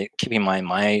 again, keep in mind,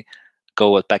 my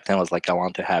goal back then was like, I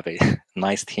want to have a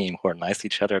nice team who are nice to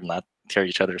each other, not tear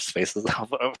each other's faces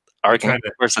off of arguing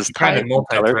versus trying tying to each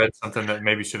other. multi-thread something that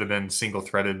maybe should have been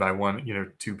single-threaded by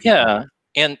two people. Yeah,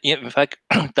 and in fact,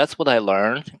 that's what I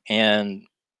learned. And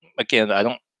again, I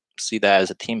don't see that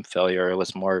as a team failure. It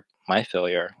was more my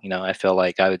failure. I feel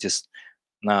like I was just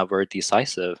not very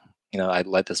decisive. I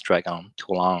let this drag on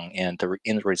too long, and the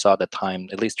end result at the time,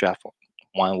 at least draft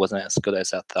one, wasn't as good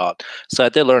as I thought. So I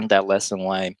did learn that lesson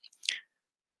when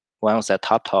I was at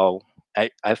TopTal.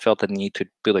 I felt the need to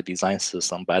build a design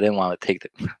system, but I didn't want to take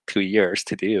 2 years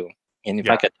to do. And in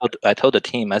fact, I told the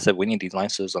team, I said, we need a design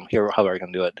system. Here, how are we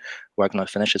going to do it? We're going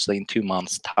to finish this in 2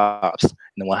 months tops, and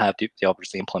then we'll have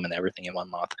developers implement everything in 1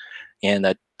 month. And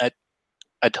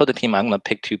I told the team I'm going to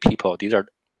pick 2 people. These are,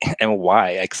 and why?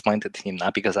 I explained to the team,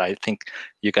 not because I think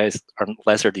you guys are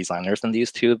lesser designers than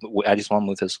these 2, but I just want to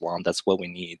move this along. That's what we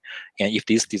need. And if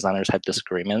these designers have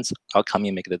disagreements, I'll come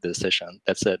and make the decision.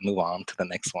 That's it. Move on to the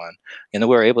next one. And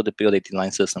we were able to build a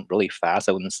design system really fast.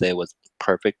 I wouldn't say it was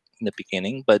perfect in the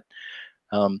beginning, but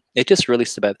it just really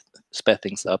sped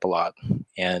things up a lot.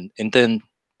 And then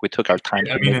we took our time.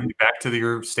 I mean, and back to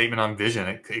your statement on vision,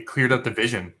 it cleared up the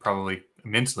vision probably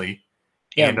immensely.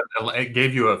 Yeah. And it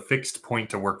gave you a fixed point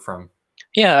to work from.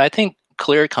 Yeah, I think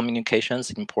clear communication is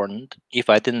important. If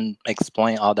I didn't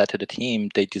explain all that to the team,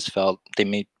 they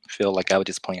may feel like I was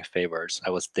just playing favors.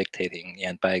 I was dictating.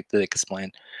 And but I did explain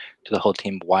to the whole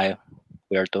team why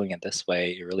we are doing it this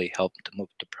way. It really helped to move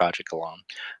the project along.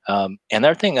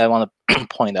 Another thing I want to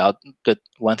point out, that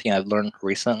one thing I've learned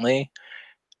recently,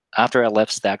 after I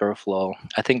left Stack Overflow,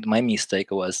 I think my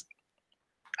mistake was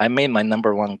I made my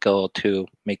 #1 goal to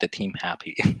make the team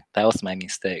happy. That was my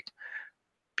mistake.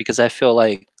 Because I feel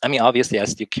like, obviously I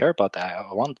still care about that.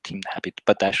 I want the team happy,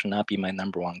 but that should not be my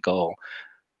 #1 goal.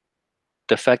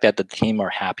 The fact that the team are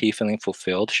happy, feeling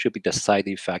fulfilled, should be the side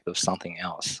effect of something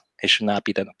else. It should not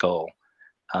be the goal.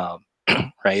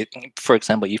 Right? For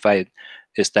example, if I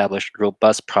establish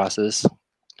robust process,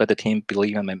 let the team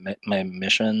believe in my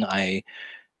mission, I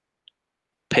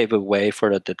pave a way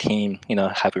for the team,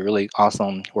 have a really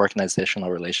awesome organizational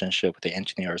relationship with the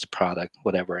engineers, product,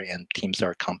 whatever, and teams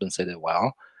are compensated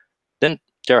well, then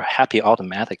they're happy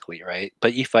automatically, right?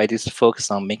 But if I just focus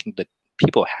on making the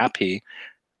people happy,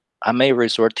 I may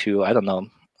resort to, I don't know,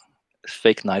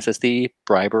 fake nicety,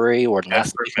 bribery, or not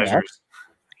speaking up.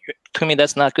 To me,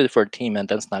 that's not good for a team, and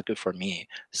that's not good for me.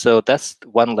 So that's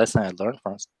one lesson I learned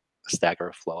from Stack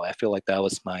Overflow. I feel like that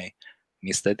was my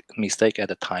mistake at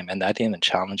the time, and I didn't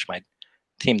challenge my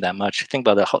team that much. Think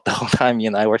about the whole time you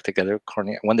and I worked together,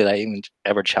 Courtney. When did I even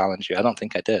ever challenge you? I don't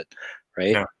think I did,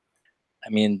 right? No. I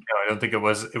mean, I don't think it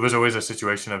was. It was always a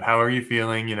situation of how are you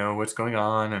feeling? What's going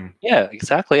on, and yeah,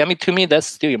 exactly. I mean, to me, that's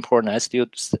still important. I still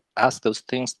ask those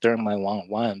things during my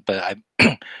one-on-one, but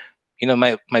I,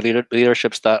 my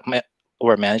leadership style,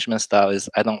 or management style is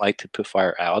I don't like to put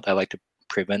fire out. I like to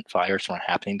prevent fires from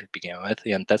happening to begin with,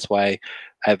 and that's why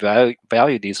I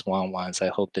value these one-on-ones. I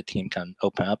hope the team can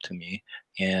open up to me,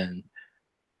 and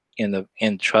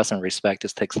in trust and respect,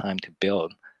 this takes time to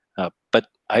build. But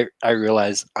I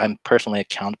realize I'm personally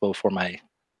accountable for my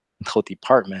whole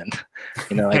department.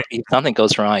 Like if something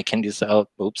goes wrong, I can just say, oh,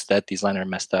 oops, that designer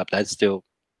messed up.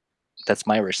 That's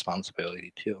my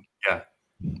responsibility too. yeah.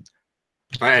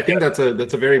 I think that's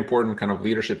a very important kind of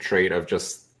leadership trait of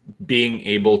just being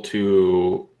able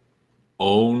to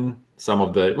own some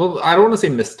of the, well, I don't want to say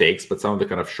mistakes, but some of the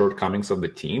kind of shortcomings of the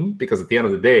team, because at the end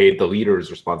of the day, the leader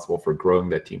is responsible for growing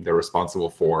that team. They're responsible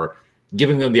for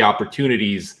giving them the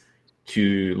opportunities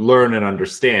to learn and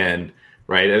understand,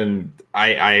 right? And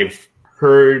I've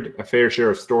heard a fair share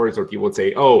of stories where people would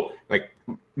say, oh, like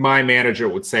my manager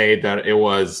would say that it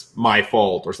was my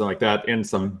fault or something like that in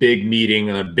some big meeting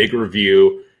and a big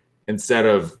review, instead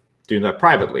of doing that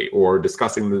privately or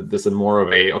discussing this in more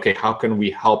of a, okay, how can we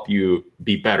help you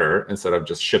be better, instead of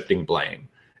just shifting blame.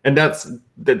 And that's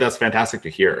fantastic to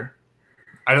hear.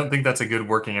 I don't think that's a good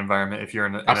working environment if you're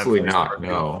in a Absolutely place not. where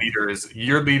No.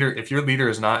 your leader. If your leader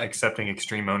is not accepting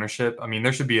extreme ownership, I mean,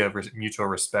 there should be a mutual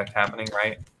respect happening,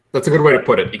 right? That's a good way to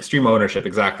put it. Extreme ownership.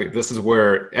 Exactly. This is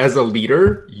where, as a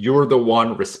leader, you're the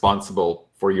one responsible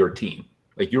for your team.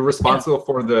 Like you're responsible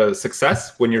for the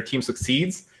success when your team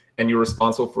succeeds, and you're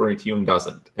responsible for when your team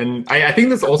doesn't. And I think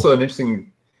that's also an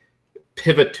interesting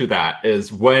pivot to that,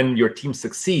 is when your team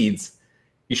succeeds,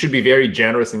 you should be very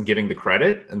generous in giving the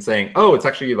credit and saying, oh, it's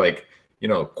actually like,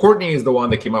 Courtney is the one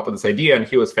that came up with this idea and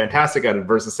he was fantastic at it,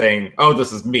 versus saying, oh,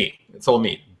 this is me. It's all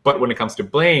me. But when it comes to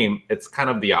blame, it's kind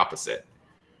of the opposite.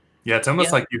 Yeah, it's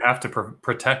almost like you have to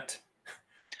protect.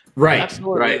 Right.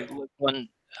 Absolutely. Right.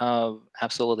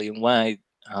 Absolutely. When I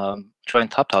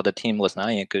joined TopTal, the team was not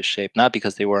in good shape, not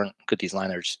because they weren't good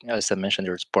designers. As I mentioned,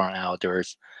 there was burnout. There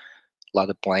was a lot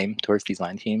of blame towards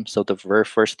design team. So the very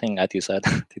first thing I decided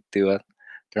to do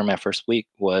during my first week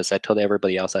was I told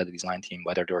everybody outside the design team,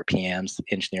 whether they were PMs,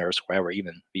 engineers, whatever,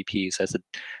 even VPs, I said,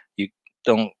 you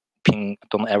don't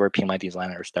ever ping my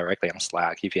designers directly on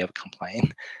Slack. If you have a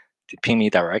complaint, to ping me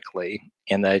directly.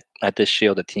 And I just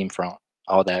shield the team from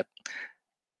all that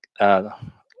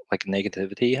like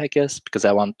negativity, I guess, because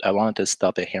I wanted to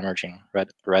stop the hemorrhaging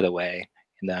right away.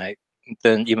 And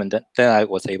then I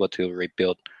was able to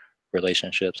rebuild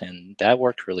relationships, and that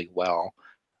worked really well.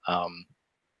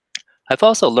 I've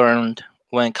also learned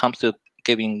when it comes to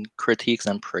giving critiques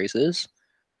and praises.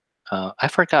 I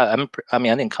forgot. I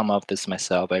didn't come up with this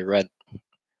myself. I read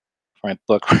from a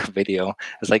book or a video.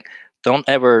 It's like, don't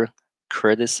ever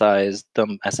criticize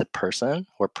them as a person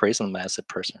or praise them as a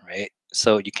person, right?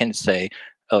 So you can't say,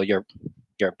 oh, you're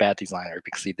a bad designer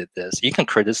because you did this. You can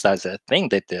criticize that thing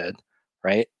they did,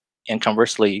 right? And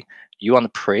conversely, you want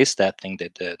to praise that thing they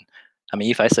did. I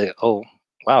mean, if I say, oh,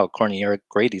 wow, Courtney, you're a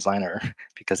great designer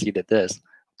because you did this,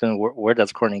 then where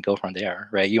does Courtney go from there,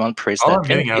 right? You want to praise All that I'm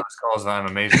thing. getting out of this call is that I'm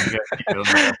amazing. You guys keep doing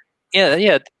that.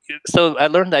 Yeah. So I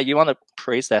learned that you want to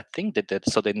praise that thing they did,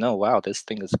 so they know, wow, this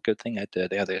thing is a good thing I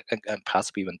did, and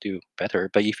possibly even do better.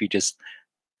 But if you just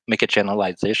make a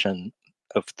generalization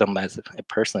of them as a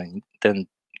person, then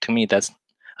to me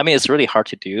it's really hard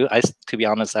to do. To be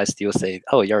honest, I still say,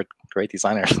 oh, you're a great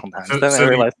designer sometimes. Then I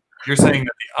realize, you're saying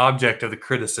that the object of the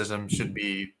criticism should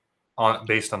be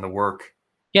based on the work.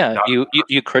 yeah,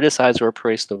 you criticize or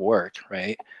praise the work,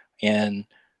 right? And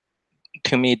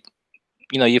to me,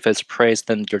 if it's praised,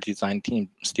 then your design team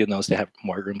still knows they have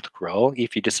more room to grow.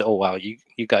 If you just say, oh, wow, you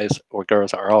guys or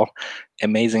girls are all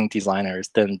amazing designers,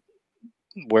 then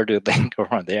where do they go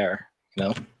from there?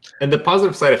 And the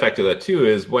positive side effect of that too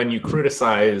is when you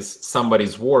criticize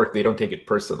somebody's work, they don't take it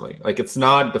personally. Like it's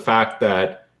not the fact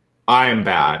that I'm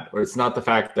bad, or it's not the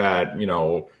fact that,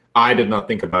 I did not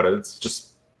think about it. It's just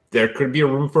there could be a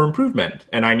room for improvement,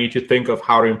 and I need to think of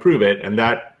how to improve it. And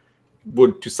that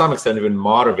would, to some extent, even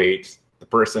motivate the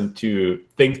person to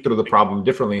think through the problem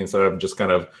differently, instead of just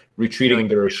kind of retreating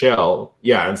into their shell.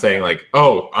 Yeah, and saying like,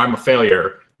 oh, I'm a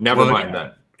failure. Never mind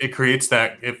that.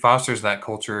 It fosters that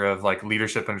culture of like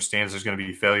leadership understands there's going to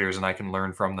be failures and I can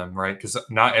learn from them, right? Because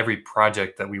not every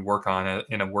project that we work on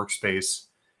in a workspace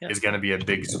is going to be a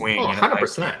big swing. Oh,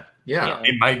 100%. Yeah.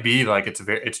 It might be like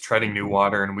it's treading new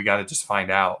water and we got to just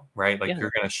find out, right? Like you're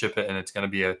going to ship it and it's going to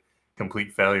be a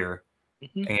complete failure.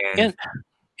 And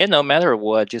no matter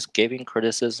what, just giving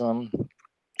criticism,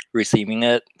 receiving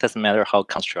it, doesn't matter how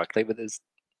constructive it is.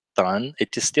 done.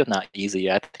 It's just still not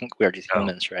easy. I think we're just No.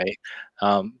 humans, right?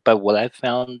 But what I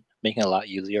found making it a lot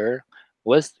easier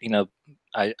was,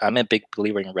 I'm a big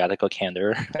believer in radical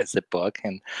candor as a book,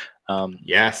 and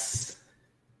Yes.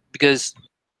 because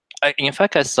in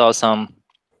fact, I saw some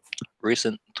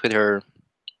recent Twitter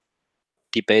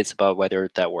debates about whether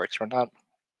that works or not.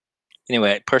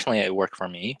 Anyway, personally, it worked for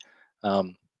me,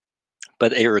 um,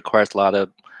 but it requires a lot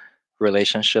of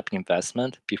relationship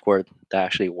investment before that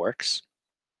actually works.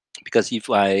 Because if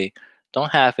I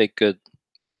don't have a good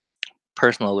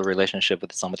personal relationship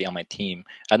with somebody on my team,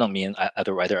 I don't mean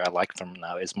whether I like them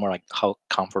now. It's more like how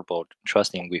comfortable,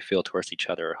 trusting we feel towards each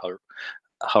other,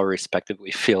 how respected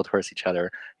we feel towards each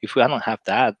other. If I don't have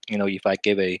that, if I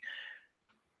give a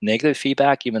negative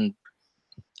feedback, even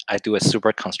I do it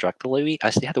super constructively, I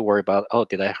still have to worry about, oh,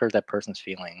 did I hurt that person's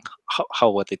feeling?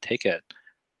 How would they take it?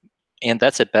 And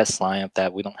that's the best sign of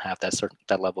that we don't have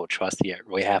that level of trust yet.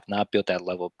 We have not built that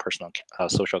level of personal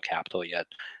social capital yet.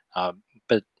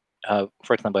 But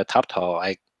for example, at TopTal,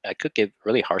 I could give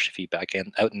really harsh feedback,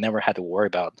 and I would never had to worry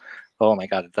about, oh my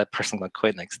God, is that person gonna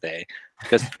quit next day?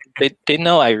 Because they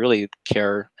know I really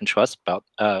care and trust them.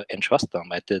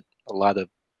 I did a lot of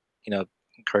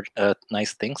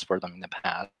nice things for them in the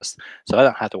past, so I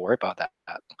don't have to worry about that.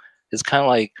 It's kind of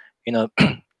like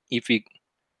if you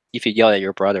yell at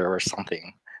your brother or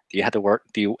something, do you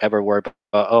ever worry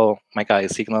about, oh my God,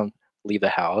 is he gonna leave the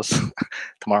house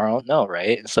tomorrow? No,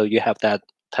 right? So you have that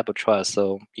type of trust,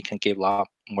 so you can give a lot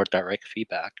more direct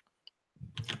feedback.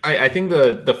 I think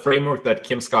the framework that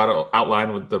Kim Scott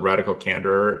outlined with the radical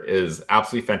candor is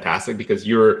absolutely fantastic, because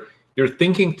you're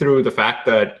thinking through the fact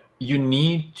that you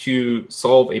need to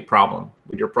solve a problem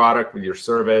with your product, with your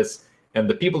service, and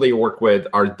the people that you work with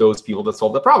are those people that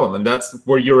solve the problem. And that's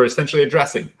where you're essentially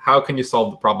addressing, how can you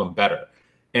solve the problem better?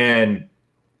 And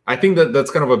I think that that's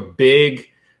kind of a big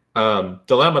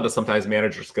dilemma that sometimes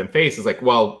managers can face, is like,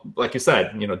 well, like you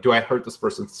said, do I hurt this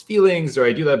person's feelings? Do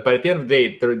I do that? But at the end of the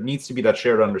day, there needs to be that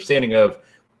shared understanding of,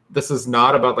 this is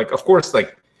not about, like, of course,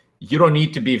 like, you don't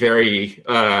need to be very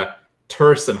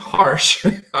terse and harsh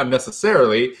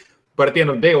unnecessarily. But at the end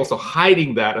of the day, also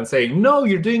hiding that and saying, no,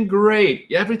 you're doing great.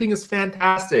 Everything is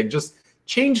fantastic. Just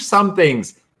change some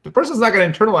things. The person's not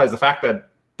going to internalize the fact that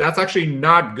that's actually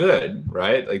not good,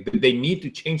 right? Like, they need to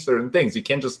change certain things. You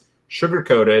can't just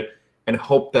sugarcoat it and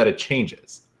hope that it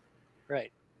changes.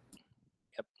 Right.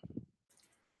 Yep.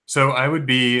 So I would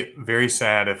be very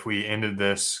sad if we ended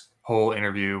this whole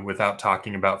interview without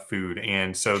talking about food.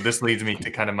 And so this leads me to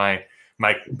kind of my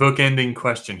bookending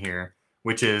question here,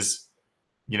 which is,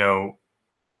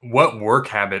 what work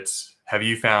habits have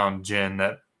you found, Jen,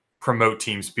 that promote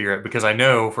team spirit? Because I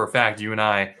know for a fact you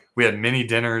and we had many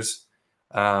dinners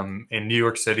in New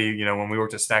York City. When we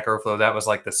worked at Stack Overflow, that was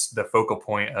like the focal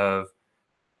point of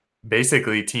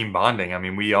basically team bonding. I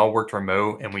mean, we all worked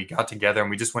remote and we got together and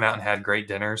we just went out and had great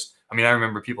dinners. I mean, I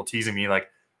remember people teasing me like,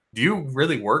 do you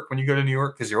really work when you go to New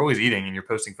York? Because you're always eating and you're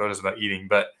posting photos about eating.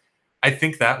 But I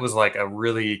think that was like a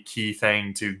really key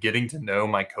thing to getting to know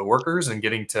my coworkers and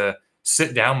getting to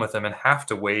sit down with them and have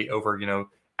to wait over,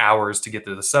 hours to get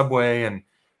to the subway and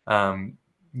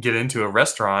get into a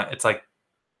restaurant. It's like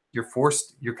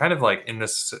you're kind of like in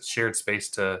this shared space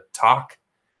to talk,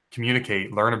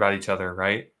 communicate, learn about each other,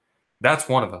 right? That's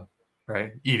one of them,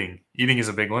 right? Eating is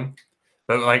a big one.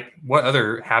 But like, what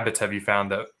other habits have you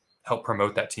found that help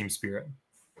promote that team spirit?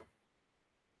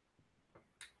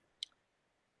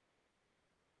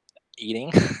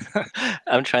 Eating.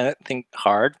 I'm trying to think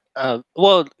hard.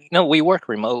 Well, we work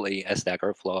remotely at Stack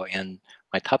Overflow, and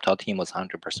my TopTal team was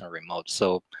 100% remote.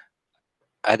 So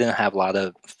I didn't have a lot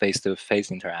of face-to-face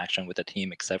interaction with the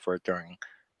team except for during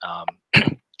um,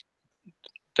 the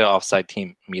offsite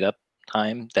team meetup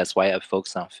time. That's why I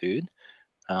focused on food.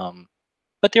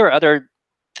 But there were other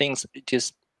things,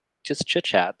 just chit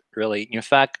chat, really. In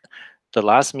fact, the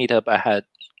last meetup I had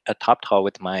a TopTal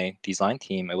with my design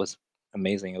team. It was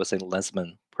amazing. It was in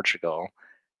Lisbon, Portugal.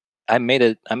 I made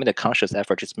a conscious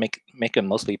effort just make it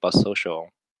mostly about social,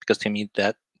 because to me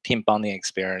that team bonding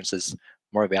experience is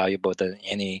more valuable than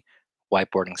any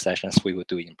whiteboarding sessions we would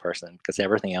do in person, because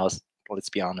everything else, let's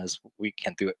be honest, we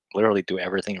can literally do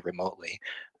everything remotely.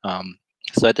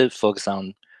 So I did focus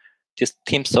on just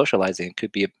team socializing. It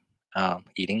could be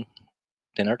eating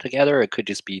dinner together. It could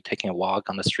just be taking a walk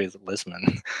on the streets of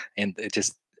Lisbon, and it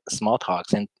just small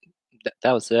talks, and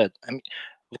that was it. I mean,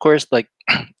 of course, like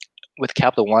with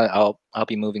CapitalOne, I'll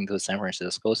be moving to San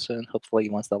Francisco soon. Hopefully,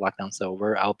 once the lockdown's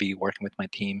over, I'll be working with my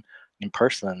team in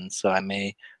person. So I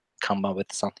may come up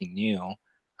with something new.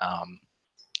 Um,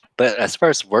 but as far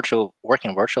as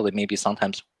working virtually, maybe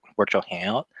sometimes virtual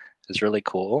hangout is really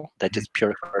cool. That just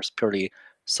purely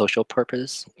social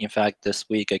purpose. In fact, this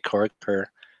week a coworker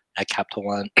at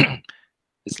CapitalOne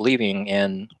is leaving,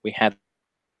 and we had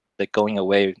the going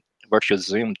away virtual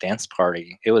Zoom dance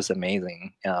party. It was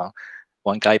amazing.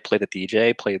 One guy played the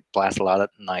DJ, blast a lot of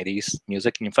 90s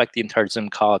music. In fact, the entire Zoom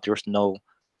call, there was no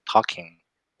talking.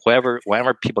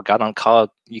 Whenever people got on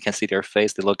call, you can see their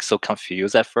face. They look so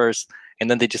confused at first, and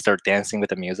then they just start dancing with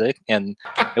the music, and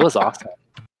it was awesome.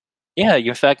 Yeah,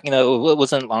 in fact, it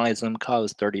wasn't long. A Zoom call, it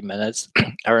was 30 minutes.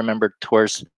 I remember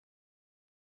towards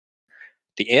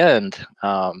the end,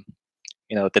 the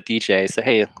DJ said,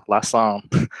 "Hey, last song."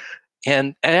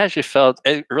 And I actually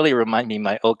it really reminded me of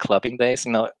my old clubbing days,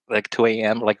 like 2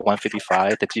 a.m., like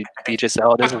 1:55, that DJ said,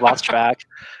 "Oh, there's a lost track."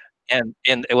 And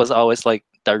it was always like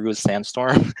Darude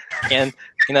Sandstorm. And,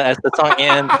 as the song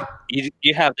ends,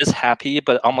 you have this happy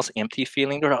but almost empty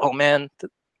feeling. You're like, oh man,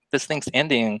 this thing's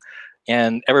ending.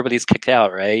 And everybody's kicked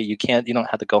out, right? You don't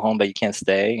have to go home, but you can't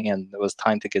stay. And it was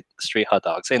time to get street hot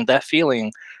dogs. And that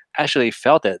feeling, I actually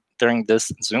felt it during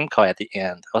this Zoom call at the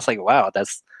end. I was like, wow, I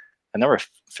never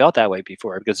felt that way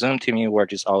before, because Zoom to me were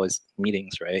just always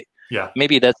meetings, right? Yeah.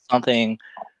 Maybe that's something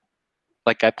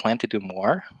like I plan to do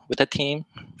more with the team.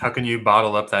 How can you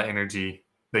bottle up that energy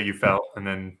that you felt and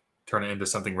then turn it into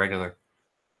something regular?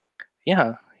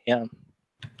 Yeah.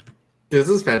 This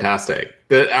is fantastic.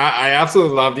 I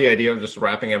absolutely love the idea of just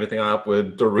wrapping everything up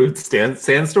with Darude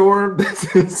Sandstorm.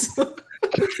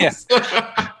 Yeah.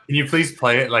 Can you please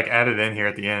play it, like add it in here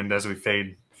at the end as we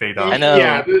fade off? I know.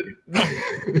 Yeah,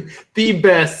 the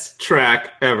best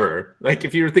track ever. Like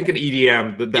if you were thinking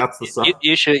EDM, that's the song.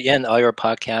 You should end all your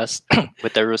podcasts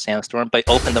with Darude Sandstorm, but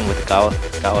open them with Gala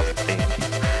theme.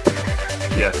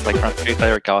 Yes. Like from Street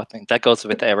Fighter Gala theme. That goes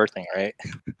with everything, right?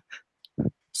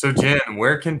 So Jin,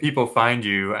 where can people find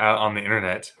you out on the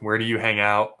internet? Where do you hang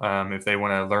out if they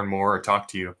want to learn more or talk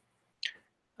to you?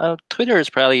 Twitter is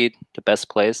probably the best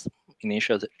place.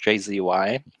 Initial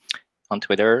JZY on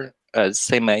Twitter.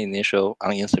 Same my initial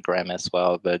on Instagram as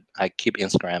well, but I keep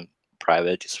Instagram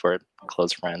private just for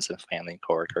close friends and family and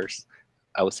coworkers.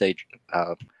 I would say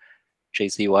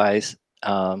JZY's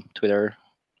Twitter.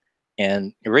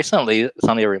 And recently,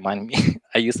 somebody reminded me,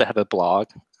 I used to have a blog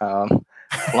a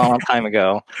long time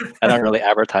ago. I don't really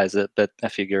advertise it, but I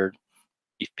figured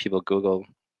if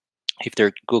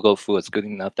their Google food is good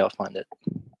enough, they'll find it.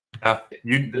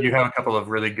 You have a couple of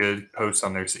really good posts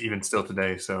on there, even still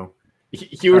today. So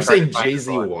you were saying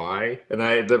JZY,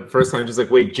 and the first time just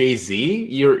like, wait, Jay-Z?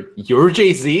 You're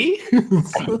Jay-Z?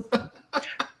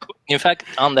 In fact,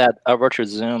 on that virtual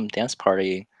Zoom dance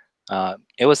party,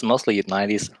 it was mostly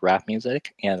 90s rap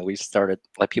music, and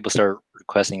people started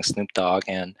requesting Snoop Dogg,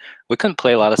 and we couldn't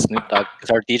play a lot of Snoop Dogg because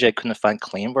our DJ couldn't find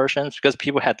clean versions, because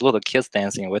people had little kids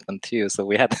dancing with them too, so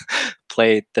we had to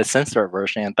play the censored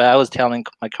version. But I was telling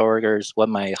my coworkers what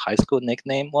my high school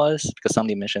nickname was, because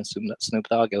somebody mentioned Snoop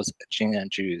Dogg. It was Jin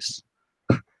Yang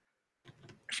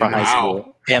from high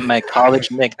school, and my college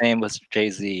nickname was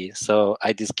Jay-Z, so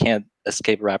I just can't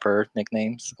escape rapper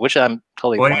nicknames, which I'm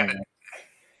totally fine with.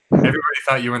 Everybody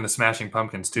thought you were in the Smashing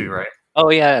Pumpkins too, right? Oh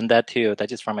yeah, and that too. That's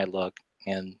just for my look,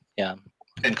 and yeah.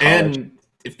 And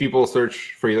if people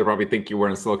search for you, they'll probably think you were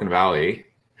in Silicon Valley.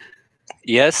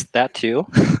 Yes, that too.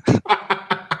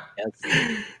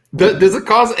 Yes. Does it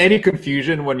cause any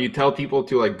confusion when you tell people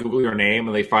to like Google your name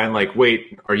and they find like,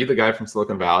 wait, are you the guy from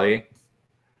Silicon Valley?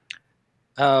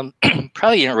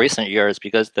 Probably in recent years,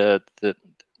 because the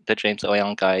James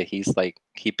Ouyang guy, he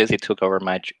basically took over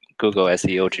my Google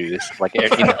SEO juice. Like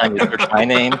anytime you search my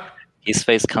name, his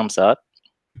face comes up,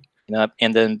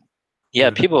 and then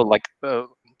people like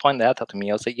point that out to me.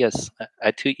 I'll say, yes,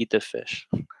 I too eat the fish.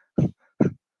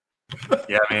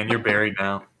 Yeah, man, you're buried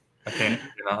now. You're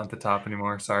not at the top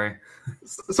anymore. Sorry.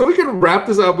 So we can wrap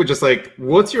this up with just like,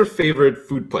 what's your favorite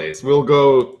food place? We'll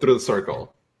go through the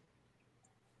circle.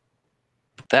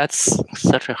 That's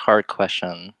such a hard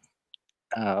question.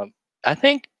 I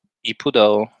think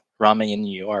Ippudo ramen in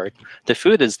New York. The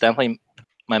food is definitely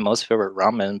my most favorite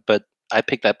ramen, but I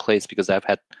picked that place because I've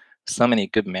had so many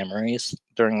good memories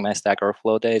during my Stack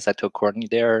Overflow days. I took Courtney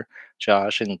there,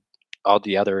 Josh, and all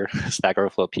the other Stack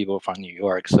Overflow people from New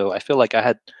York. So I feel like I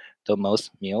had the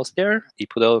most meals there,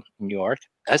 Ippudo, New York.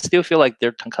 I still feel like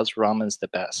their tonkatsu ramen is the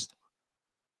best.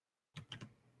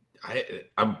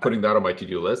 I'm putting that on my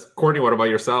to-do list. Courtney, what about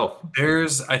yourself?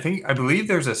 I believe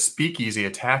there's a speakeasy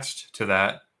attached to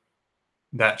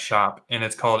that shop, and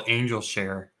it's called Angel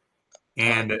Share,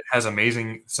 and it has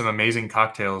some amazing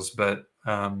cocktails. But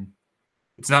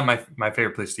it's not my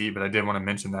favorite place to eat. But I did want to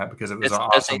mention that because it was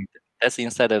awesome. That's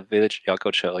inside of Village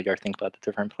Yakocho. You're thinking about a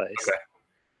different place. Okay.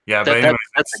 Yeah, but anyway,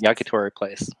 that's a yakitori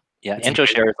place. Yeah, Angel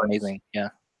Share is amazing. Yeah.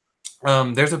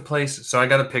 There's a place, so I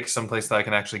got to pick some place that I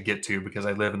can actually get to because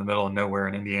I live in the middle of nowhere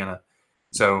in Indiana.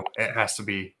 So it has to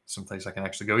be some place I can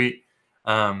actually go eat.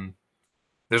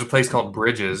 There's a place called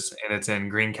Bridges, and it's in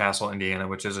Greencastle, Indiana,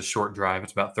 which is a short drive.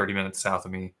 It's about 30 minutes south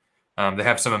of me. They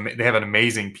have an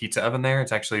amazing pizza oven there.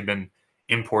 It's actually been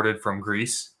imported from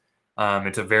Greece.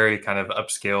 It's a very kind of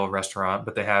upscale restaurant,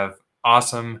 but they have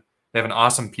an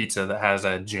awesome pizza that has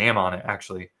a jam on it.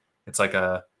 Actually, it's like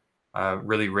a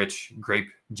really rich grape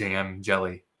jam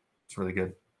jelly. It's really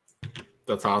good.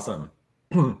 That's awesome.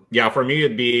 Yeah, for me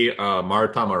it'd be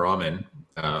Maritama ramen.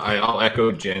 I'll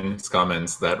echo Jin's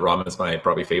comments that ramen is my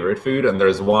probably favorite food, and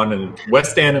there's one in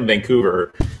West End in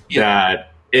Vancouver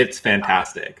that it's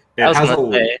fantastic.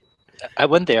 I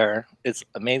went there. It's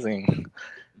amazing.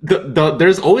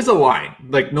 There's always a line.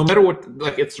 Like no matter what,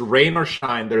 like it's rain or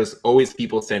shine, there's always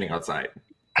people standing outside.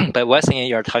 But West End,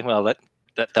 you're talking about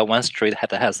that one street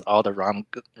that has all the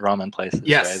ramen places.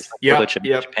 Yes. Right?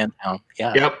 Yep. Japantown.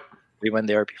 Yeah. Yep. We went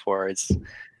there before. It's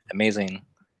amazing.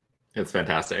 It's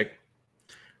fantastic.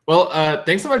 Well,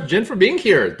 thanks so much, Jin, for being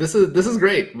here. This is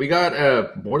great. We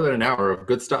got more than an hour of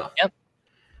good stuff. Yep.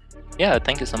 Yeah.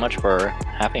 Thank you so much for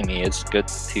having me. It's good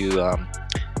to see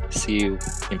you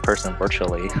in person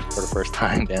virtually for the first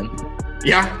time, Ben.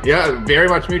 Yeah, very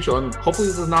much mutual. And hopefully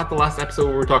this is not the last episode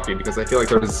where we're talking, because I feel like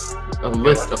there's a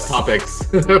list of topics.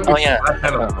 Oh yeah. I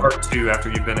have a part 2 after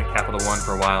you've been at CapitalOne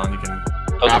for a while, and you can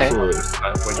absolutely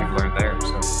what you've learned there.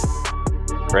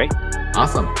 So great.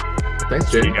 Awesome.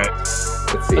 Thanks, Jin. See you guys.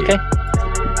 Let's see. Okay.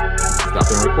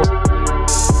 Stop and record.